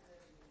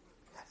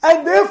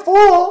 And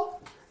therefore,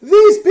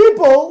 these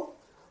people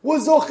were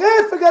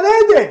zocheh for Gan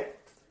Eden.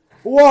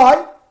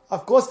 Why?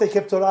 Of course they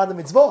kept Torah and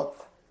the mitzvot.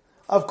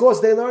 Of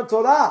course they learned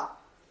Torah.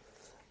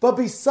 But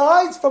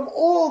besides from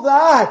all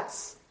that,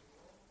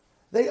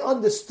 they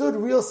understood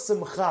real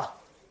simcha.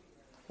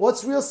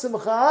 What's real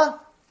simcha?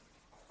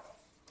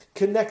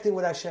 Connecting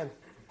with Hashem.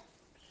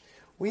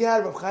 We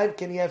had Rav Chaim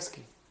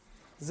Kanievsky.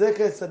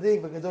 Zecher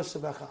Tzadik v'Kadosh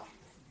Shebecha.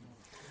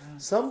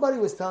 Somebody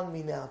was telling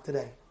me now,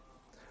 today,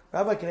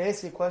 Rabbi, can I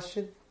ask you a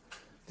question?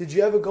 Did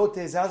you ever go to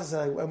his house? I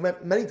said, I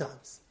went many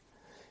times.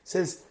 He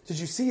says, did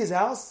you see his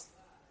house?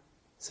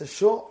 I said,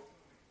 sure.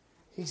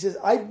 He says,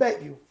 I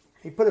bet you.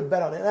 He put a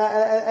bet on it.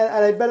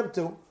 And I bet him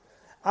too.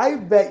 I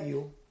bet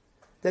you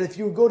that if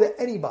you would go to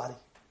anybody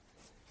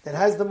that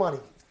has the money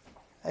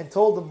and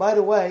told them, by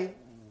the way,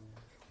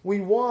 we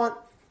want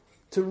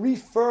to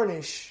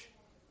refurnish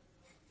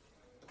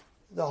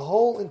the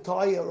whole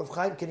entire Rav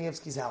Chaim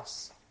Kanievsky's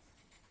house.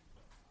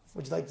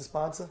 Would you like to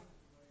sponsor?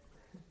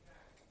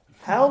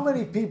 How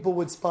many people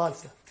would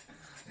sponsor?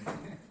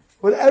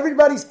 Would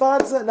everybody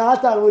sponsor?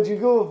 Natan, would you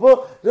go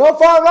for? No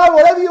problem,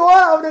 whatever you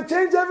want. I'm going to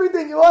change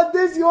everything. You want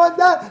this, you want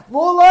that.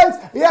 More lights.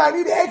 Yeah, I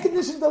need air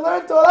conditioning to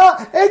learn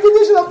Torah. Air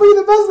conditioning, I'll bring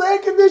you the best air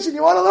conditioning.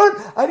 You want to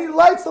learn? I need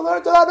lights to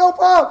learn Torah. No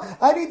problem.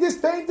 I need this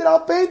painted.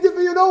 I'll paint it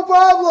for you. No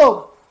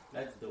problem.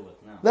 Let's do it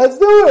now. Let's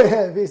do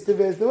it. Face to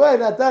way.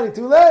 Natan,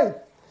 too late.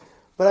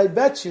 But I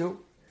bet you,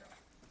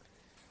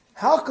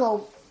 how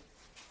come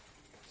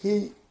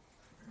he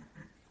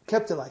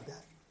kept it like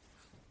that?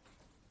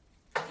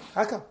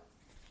 How come?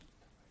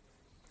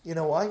 You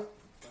know why?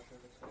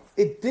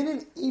 It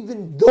didn't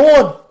even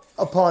dawn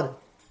upon him.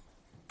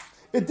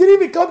 It didn't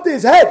even come to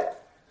his head.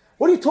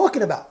 What are you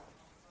talking about?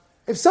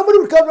 If somebody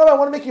would come, Rabbi, I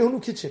want to make you a new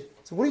kitchen.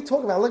 So what are you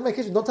talking about? I like my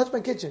kitchen. Don't touch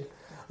my kitchen.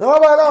 No,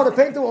 Rabbi, no, the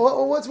paint.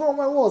 What's wrong with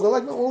my walls?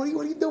 What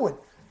are you doing?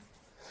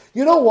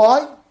 You know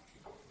why?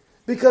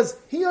 Because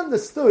he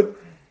understood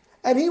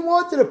and he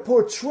wanted to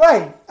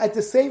portray at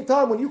the same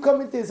time when you come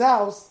into his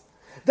house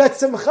that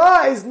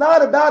Simcha is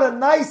not about a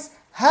nice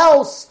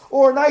house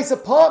or a nice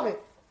apartment.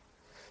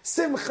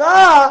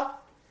 Simcha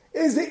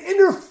is the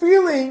inner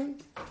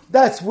feeling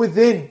that's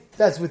within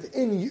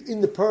you, in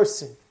the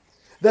person.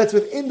 That's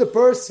within the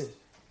person.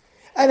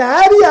 And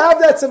how do you have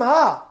that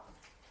Simcha?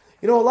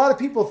 You know, a lot of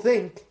people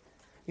think,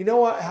 you know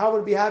what, how I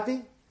would be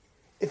happy?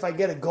 If I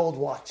get a gold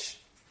watch.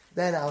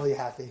 Then I'll be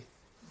happy.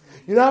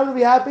 You know how I'm going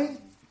to be happy?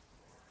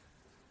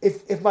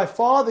 If my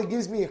father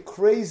gives me a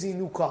crazy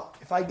new car.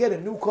 If I get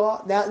a new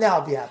car, now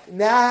I'll be happy.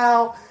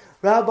 Now,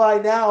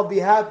 Rabbi, now I'll be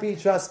happy,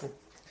 trust me.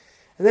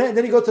 And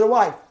then you go to the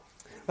wife.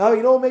 Rabbi,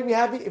 you know what will make me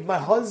happy? If my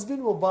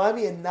husband will buy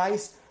me a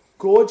nice,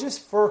 gorgeous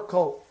fur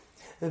coat.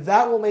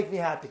 That will make me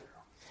happy.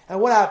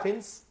 And what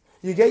happens?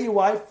 You get your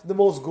wife the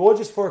most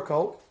gorgeous fur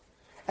coat,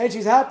 and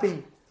she's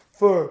happy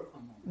for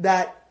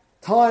that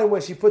time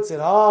when she puts it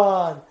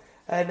on.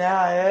 And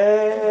now,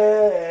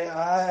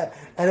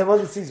 and the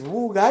mother sees,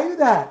 "Woo, got you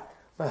that?"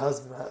 My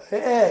husband,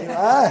 hey,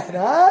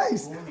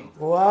 nice,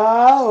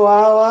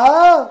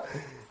 wow.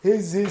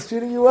 He's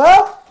treating you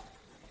well.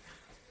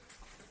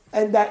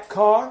 And that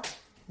car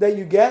that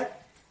you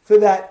get for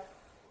that,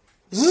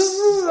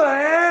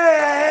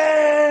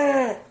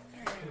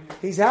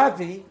 he's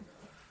happy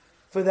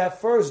for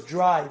that first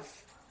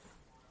drive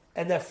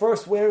and that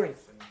first wearing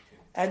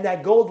and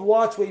that gold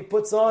watch where he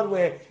puts on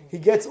where he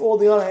gets all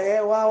the honor.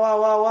 Hey,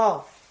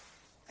 wow.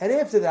 And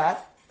after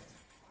that,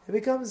 it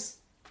becomes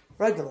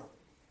regular.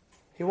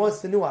 He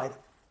wants the new item.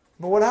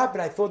 But what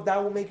happened? I thought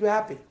that will make you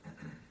happy.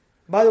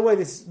 By the way,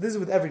 this is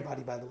with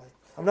everybody, by the way.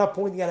 I'm not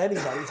pointing at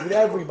anybody. It's with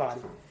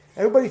everybody.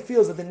 Everybody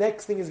feels that the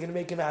next thing is going to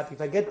make him happy.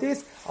 If I get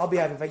this, I'll be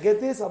happy. If I get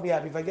this, I'll be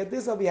happy. If I get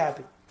this, I'll be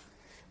happy.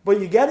 But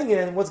you're getting it,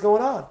 and what's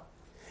going on?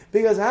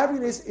 Because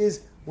happiness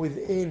is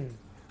within.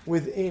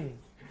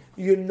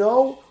 You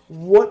know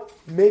what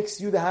makes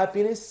you the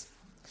happiness?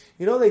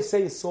 You know they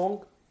say a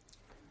song?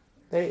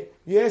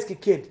 You ask a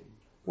kid,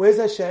 where's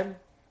Hashem?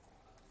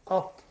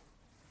 Up,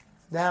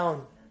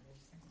 down,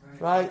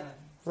 right,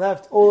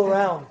 left, all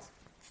around,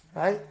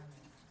 right?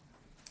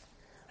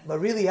 But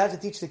really you have to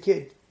teach the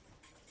kid,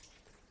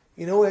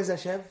 you know where's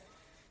Hashem?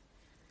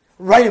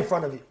 Right in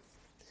front of you.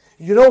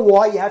 You know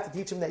why you have to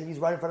teach him that he's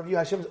right in front of you?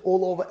 Hashem is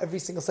all over every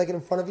single second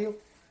in front of you.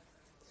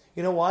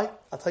 You know why?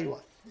 I'll tell you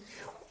why.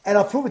 And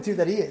I'll prove it to you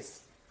that he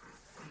is.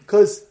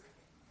 Because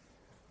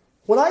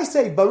when I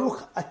say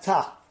Baruch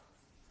Atah,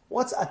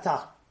 what's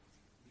Atah?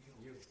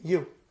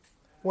 You.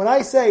 When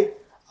I say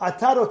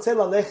Atah Rotzeh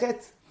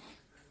Lalechet,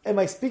 am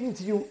I speaking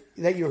to you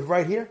that you're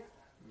right here?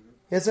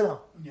 Yes or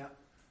no? Yeah.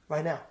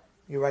 Right now.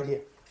 You're right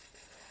here.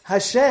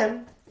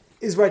 Hashem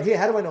is right here.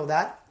 How do I know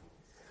that?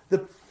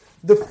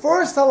 The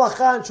first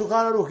halakha in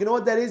Shulchan Aruch, you know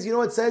what that is? You know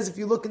what it says? If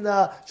you look in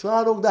the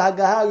Shulchan Aruch, the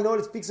Haggadah, you know what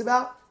it speaks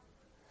about?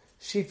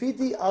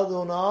 Shifiti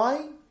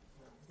Adonai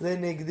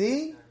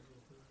lenigdi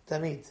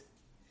tamid.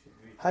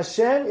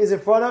 Hashem is in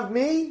front of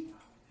me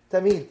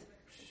tamid.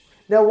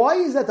 Now, why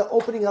is that the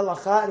opening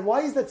halakha? And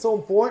why is that so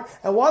important?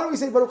 And why do we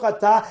say Baruch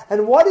Atah?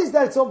 And why is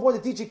that so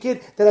important to teach a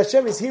kid that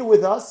Hashem is here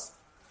with us?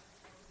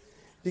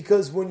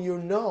 Because when you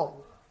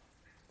know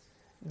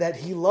that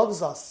He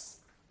loves us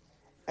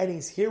and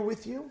He's here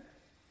with you,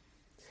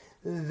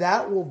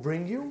 that will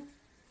bring you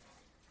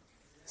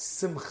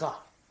simcha.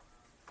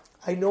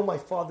 I know my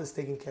Father's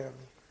taking care of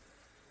me.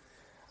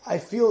 I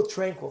feel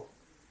tranquil.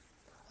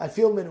 I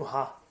feel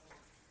menuha.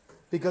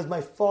 Because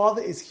my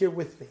Father is here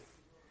with me.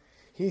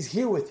 He's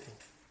here with me.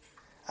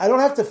 I don't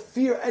have to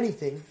fear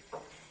anything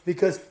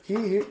because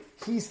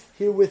He's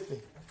here with me.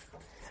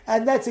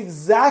 And that's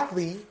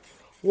exactly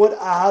what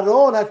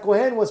Aharon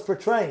HaKohen was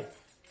portraying.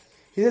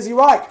 He says, you're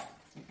right.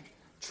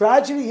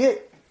 Tragedy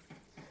hit.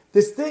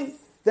 This thing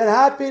that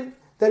happened,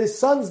 that his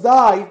sons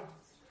died,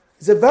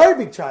 is a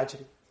very big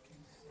tragedy.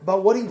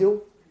 But what did he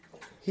do?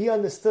 He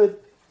understood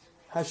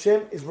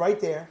Hashem is right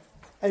there.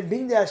 And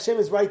being that Hashem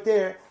is right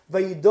there,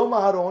 Vayidom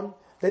Aharon,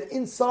 that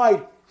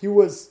inside he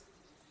was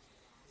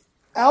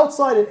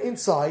outside and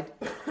inside,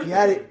 he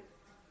had it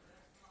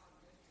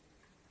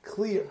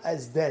clear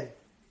as day.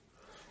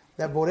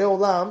 That Borei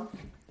Olam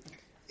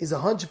is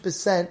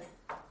 100%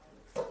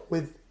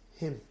 with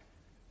him.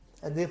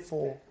 And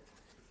therefore,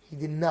 he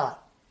did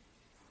not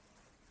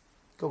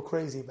go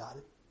crazy about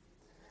it.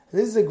 And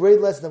this is a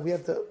great lesson that we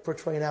have to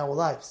portray in our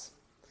lives.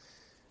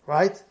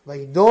 Right?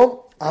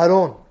 Vayidom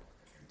Aharon.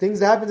 Things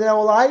that happen in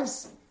our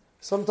lives,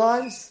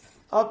 sometimes,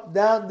 up,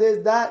 down,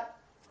 this, that,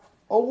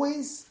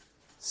 always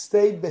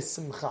stay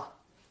besimcha.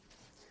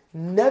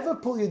 Never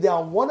pull you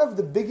down. One of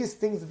the biggest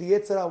things that the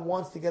Yetzer Hara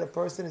wants to get a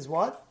person is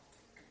what?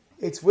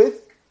 It's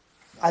with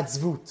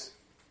atzvut.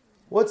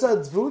 What's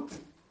atzvut?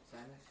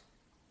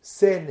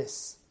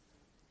 Sadness.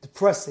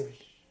 Depressing.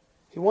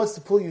 He wants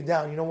to pull you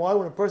down. You know why?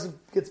 When a person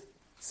gets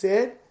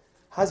sad,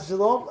 Haz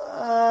Shalom,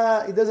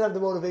 he doesn't have the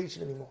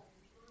motivation anymore.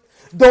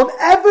 Don't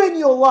ever in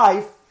your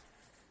life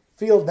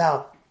feel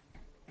down.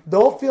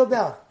 Don't feel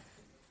down.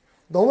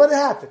 Don't let it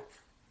happen.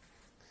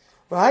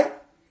 Right?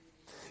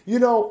 You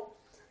know,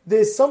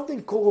 there's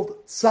something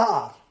called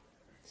tsa'ar.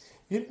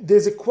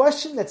 There's a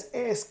question that's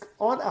asked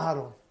on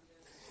Aharon.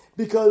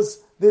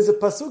 Because there's a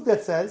pasuk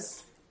that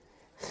says,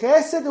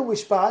 Chesed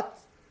u'mishpat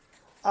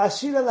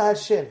ashir ala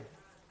Hashem.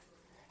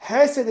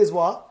 Chesed is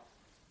what?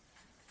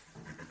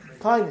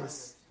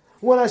 Kindness.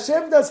 When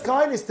Hashem does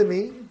kindness to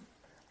me,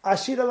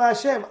 ashir ala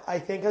Hashem, I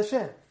thank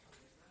Hashem.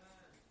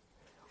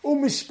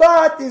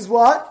 Umishpat is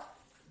what?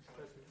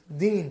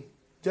 Deen,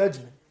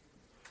 judgment.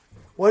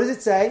 What does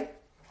it say?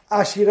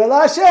 Ashir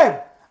ala Hashem,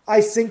 I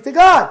sing to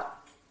God.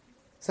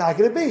 So how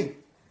can it be?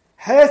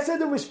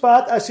 Hesed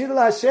umishpat ashir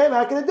ala Hashem,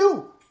 how can it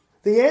do?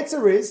 The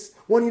answer is,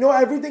 when you know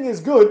everything is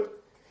good,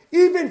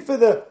 even for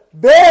the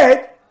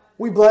bad,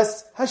 we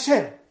bless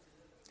Hashem.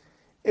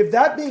 If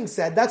that being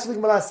said, that's what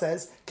the Gemara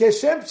says,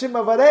 Keshem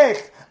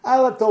shemavarech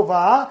ala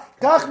tova,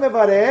 kach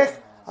mevarech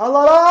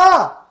ala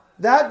ra'ah.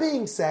 That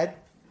being said,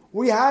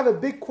 we have a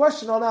big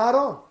question on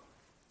Aharon.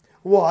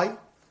 Why?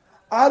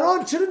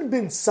 Aharon shouldn't have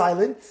been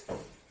silent.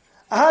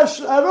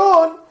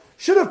 Aharon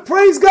should have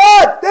praised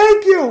God.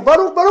 Thank you.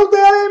 Baruch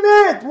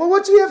Emet. Well,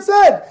 what should he have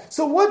said?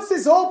 So what's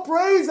this whole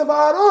praise of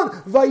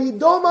Aharon?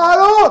 Vayidom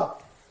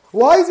Aharon.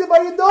 Why is it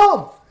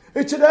Vayidom?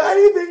 It should have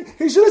anything.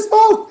 He should have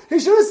spoke. He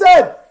should have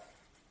said.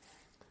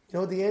 You know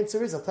what the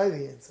answer is? I'll tell you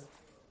the answer.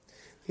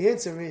 The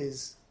answer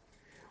is,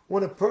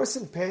 when a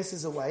person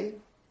passes away,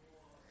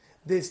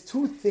 there's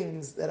two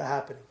things that are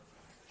happening.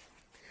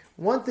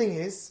 One thing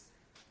is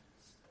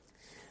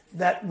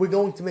that we're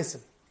going to miss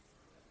him.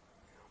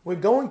 We're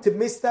going to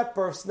miss that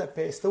person that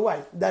passed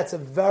away. That's a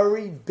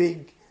very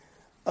big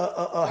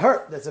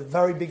hurt. That's a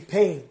very big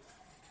pain.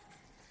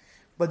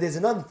 But there's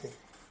another thing.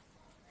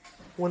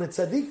 When a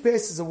tzaddik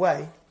passes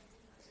away,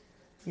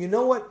 you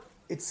know what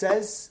it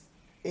says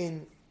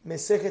in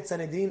Mesechet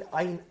Sanhedrin,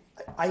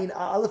 Ayin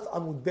Aleph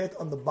Amud Bet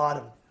on the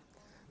bottom.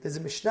 There's a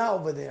Mishnah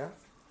over there.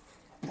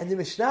 And the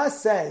Mishnah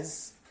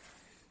says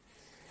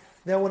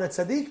that when a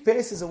tzaddik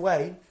passes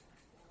away,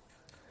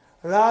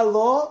 Ra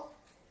lo,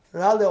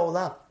 Ra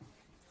le'olam.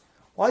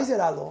 Why is it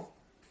Ra lo?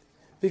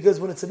 Because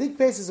when a tzaddik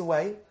passes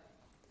away,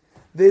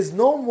 there's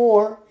no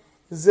more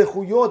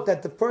zechuyot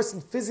that the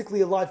person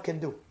physically alive can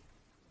do.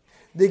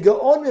 The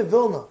Gaon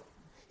Vilna,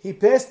 he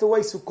passed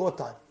away Sukkot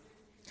time.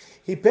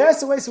 He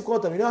passed away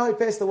Sukkot time. You know how he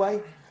passed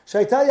away?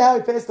 Shall I tell you how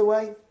he passed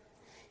away?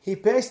 He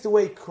passed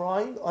away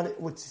crying on it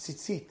with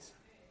tzitzit.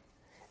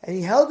 And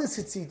he held his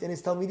tzitzit, and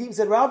his Talmidim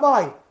said,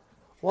 Rabbi,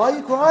 why are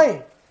you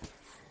crying?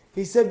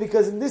 He said,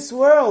 because in this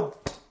world,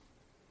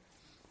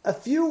 a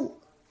few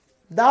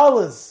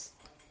dollars,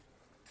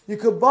 you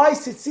could buy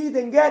tzitzit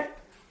and get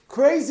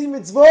crazy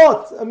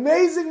mitzvot,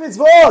 amazing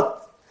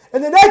mitzvot.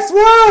 In the next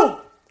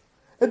world,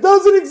 it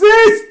doesn't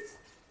exist.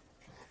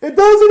 It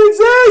doesn't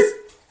exist.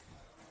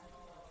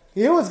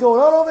 You hear what's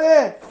going on over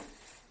here?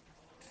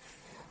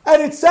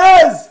 And it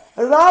says,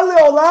 Ra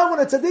le'olam, when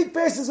a tzaddik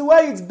passes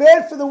away, it's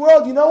bad for the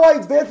world. You know why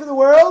it's bad for the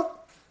world?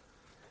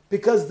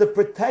 Because the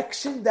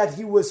protection that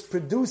he was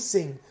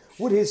producing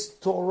with his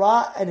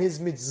Torah and his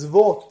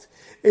mitzvot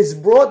is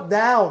brought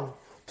down.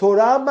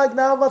 Torah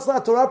magna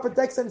v'atzla, Torah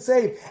protects and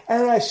saves.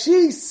 And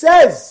Rashi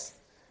says,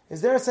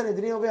 is there a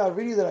Sanhedrin over here? I'll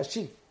read you the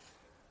Rashi.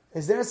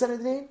 Is there a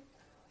Sanhedrin?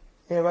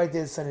 Yeah, right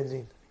there,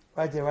 Sanhedrin.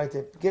 Right there, right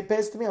there. Get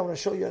past me, I want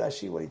to show you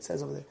Rashi, what it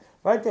says over there.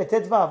 Right there,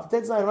 Tetvav,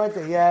 Tetzai, right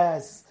there,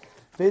 yes.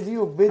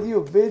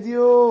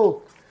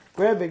 Vidyuk.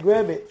 Grab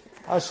it.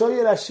 I'll show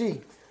you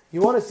Rashi.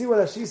 You want to see what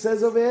Rashi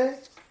says over here?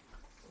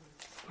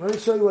 Let me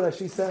show you what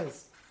Rashi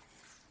says.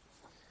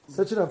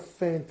 Such a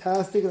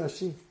fantastic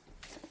Rashi.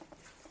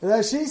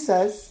 Rashi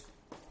says,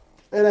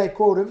 and I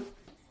quote him,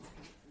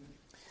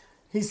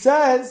 he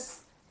says,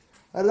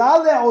 Ra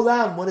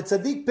le'olam, when a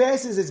tzaddik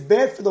passes, it's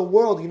bad for the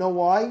world. You know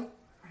why?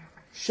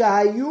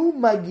 Shahayu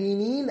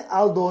maginin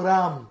al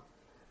doram.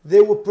 They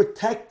were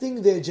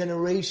protecting their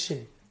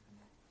generation.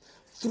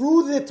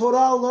 Through the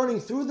Torah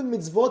learning, through the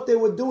mitzvot they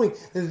were doing,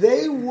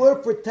 they were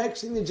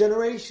protecting the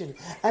generation.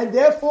 And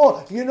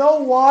therefore, you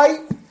know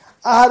why?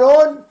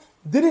 Aaron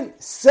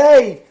didn't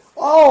say,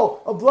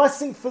 oh, a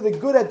blessing for the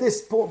good at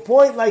this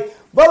point, like,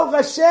 Baruch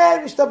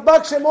Hashem,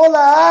 Yishtabach Shemo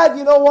La'ad.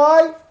 You know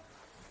why?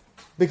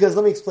 Because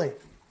let me explain.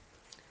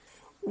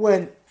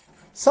 When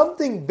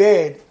something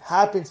bad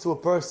happens to a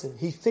person,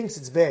 he thinks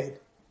it's bad.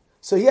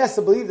 So he has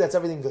to believe that's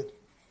everything good.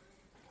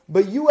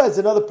 But you as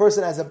another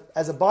person, as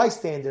a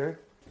bystander,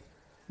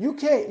 you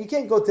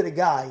can't go to the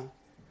guy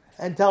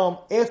and tell him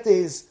after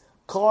his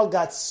car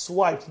got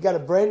swiped, he got a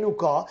brand new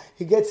car,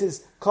 he gets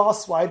his car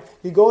swiped,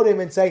 you go to him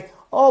and say,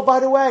 oh, by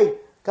the way,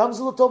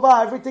 Kamzul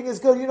Tova, everything is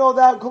good, you know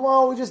that, come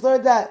on, we just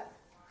learned that.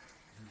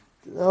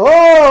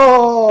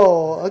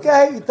 Oh,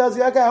 okay, he tells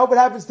you, okay, I hope it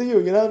happens to you,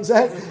 you know what I'm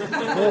saying?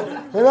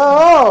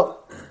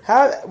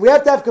 We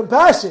have to have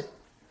compassion.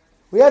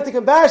 We have to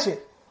compassion.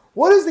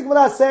 What is the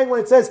Gemara saying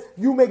when it says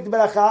you make the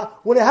beracha?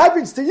 When it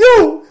happens to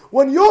you,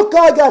 when your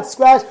car got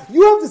scratched,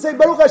 you have to say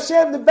Baruch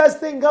Hashem, the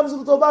best thing comes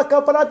with Tovah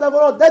kaparat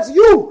avorot. That's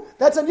you.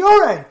 That's on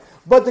your end.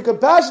 But the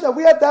compassion that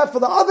we have to have for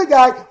the other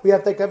guy, we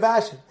have to have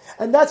compassion.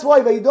 And that's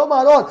why Vayidom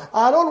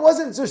Aaron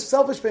wasn't just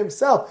selfish for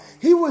himself.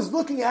 He was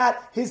looking at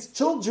his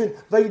children.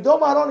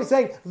 Vayidom Aaron, he's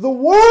saying, the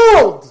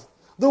world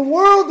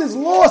is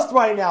lost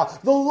right now.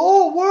 The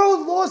whole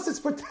world lost its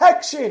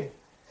protection.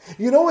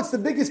 You know what's the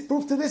biggest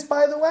proof to this,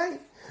 by the way?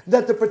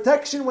 That the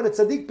protection, when a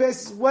tzaddik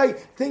passes away,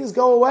 things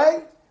go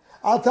away?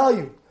 I'll tell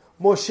you.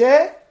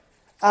 Moshe,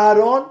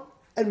 Aaron,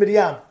 and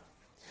Miriam.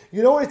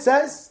 You know what it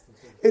says?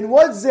 In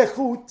what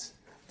zechut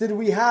did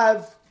we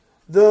have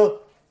the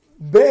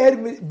be'er?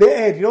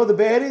 You know what the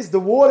be'er is? The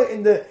water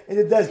in the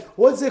desert.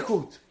 What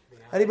zechut?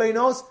 Anybody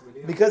knows?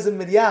 Because of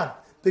Miriam.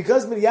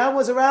 Because Miriam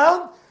was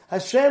around,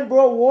 Hashem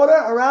brought water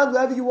around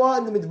wherever you are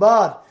in the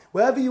midbar.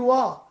 Wherever you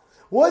are.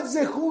 What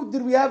zechut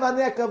did we have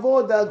Anei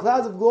Kavod, the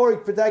clouds of glory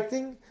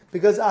protecting?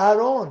 Because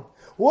Aaron.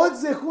 What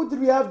zechut did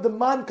we have the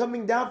man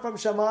coming down from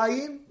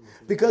Shamayim?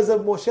 Because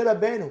of Moshe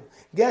Rabbeinu.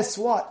 Guess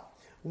what?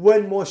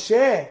 When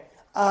Moshe,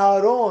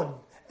 Aaron,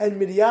 and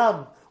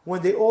Miriam,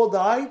 when they all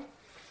died,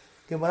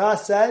 Gemara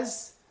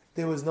says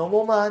there was no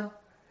more man,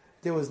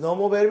 there was no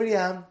more Ber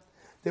Miriam,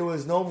 there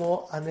was no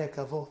more Anei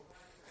Kavod.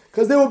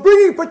 Because they were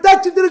bringing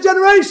protection to the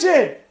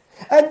generation.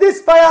 And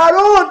this by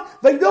Aaron,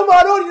 Vayidom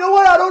Aaron, you know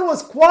why Aaron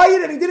was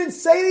quiet and he didn't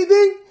say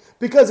anything?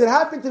 Because it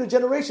happened to the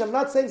generation. I'm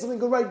not saying something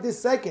good right this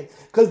second.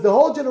 Because the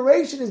whole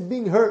generation is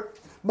being hurt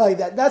by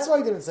that. That's why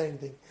he didn't say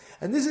anything.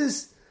 And this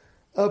is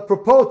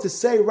proposed to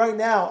say right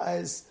now,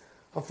 as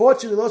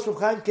unfortunately we lost Rav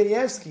Chaim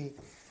Kanievsky.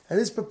 And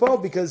this is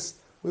proposed because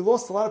we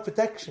lost a lot of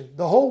protection.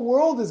 The whole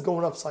world is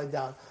going upside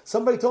down.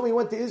 Somebody told me he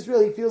went to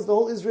Israel. He feels the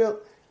whole Israel,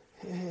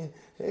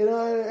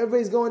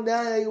 everybody's going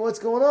down. Like, what's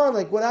going on?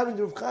 Like, what happened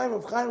to Rav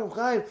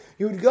Chaim?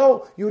 You would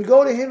go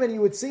to him and you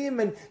would see him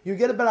and you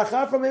get a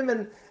beracha from him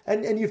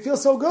and you feel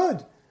so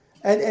good.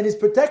 And his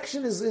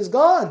protection is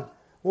gone.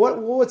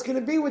 What's going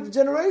to be with the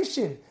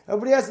generation?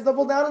 Everybody has to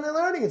double down on their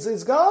learning.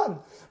 It's gone.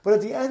 But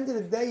at the end of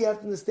the day, you have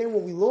to understand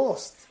what we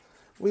lost.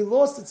 We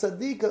lost a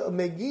tzaddik, a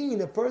megin,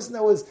 a person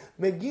that was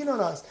megin on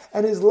us.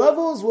 And his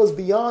levels was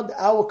beyond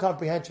our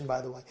comprehension,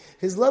 by the way.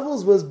 His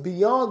levels was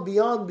beyond.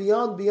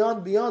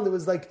 It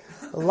was like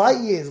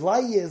light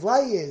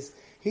years.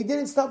 He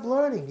didn't stop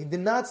learning. He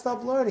did not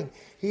stop learning.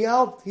 He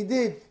helped. He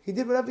did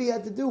whatever he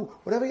had to do.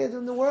 Whatever he had to do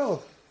in the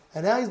world.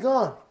 And now he's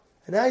gone.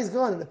 And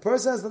the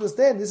person has to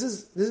understand,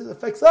 this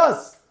affects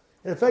us.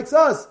 It affects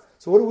us.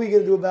 So what are we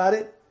going to do about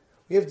it?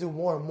 We have to do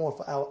more and more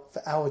for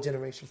our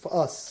generation, for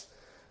us.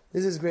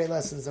 This is great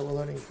lessons that we're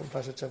learning from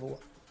Parashat Shavua.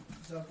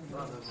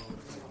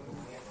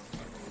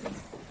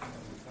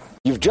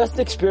 You've just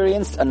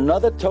experienced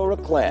another Torah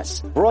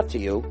class brought to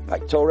you by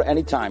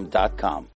TorahAnytime.com.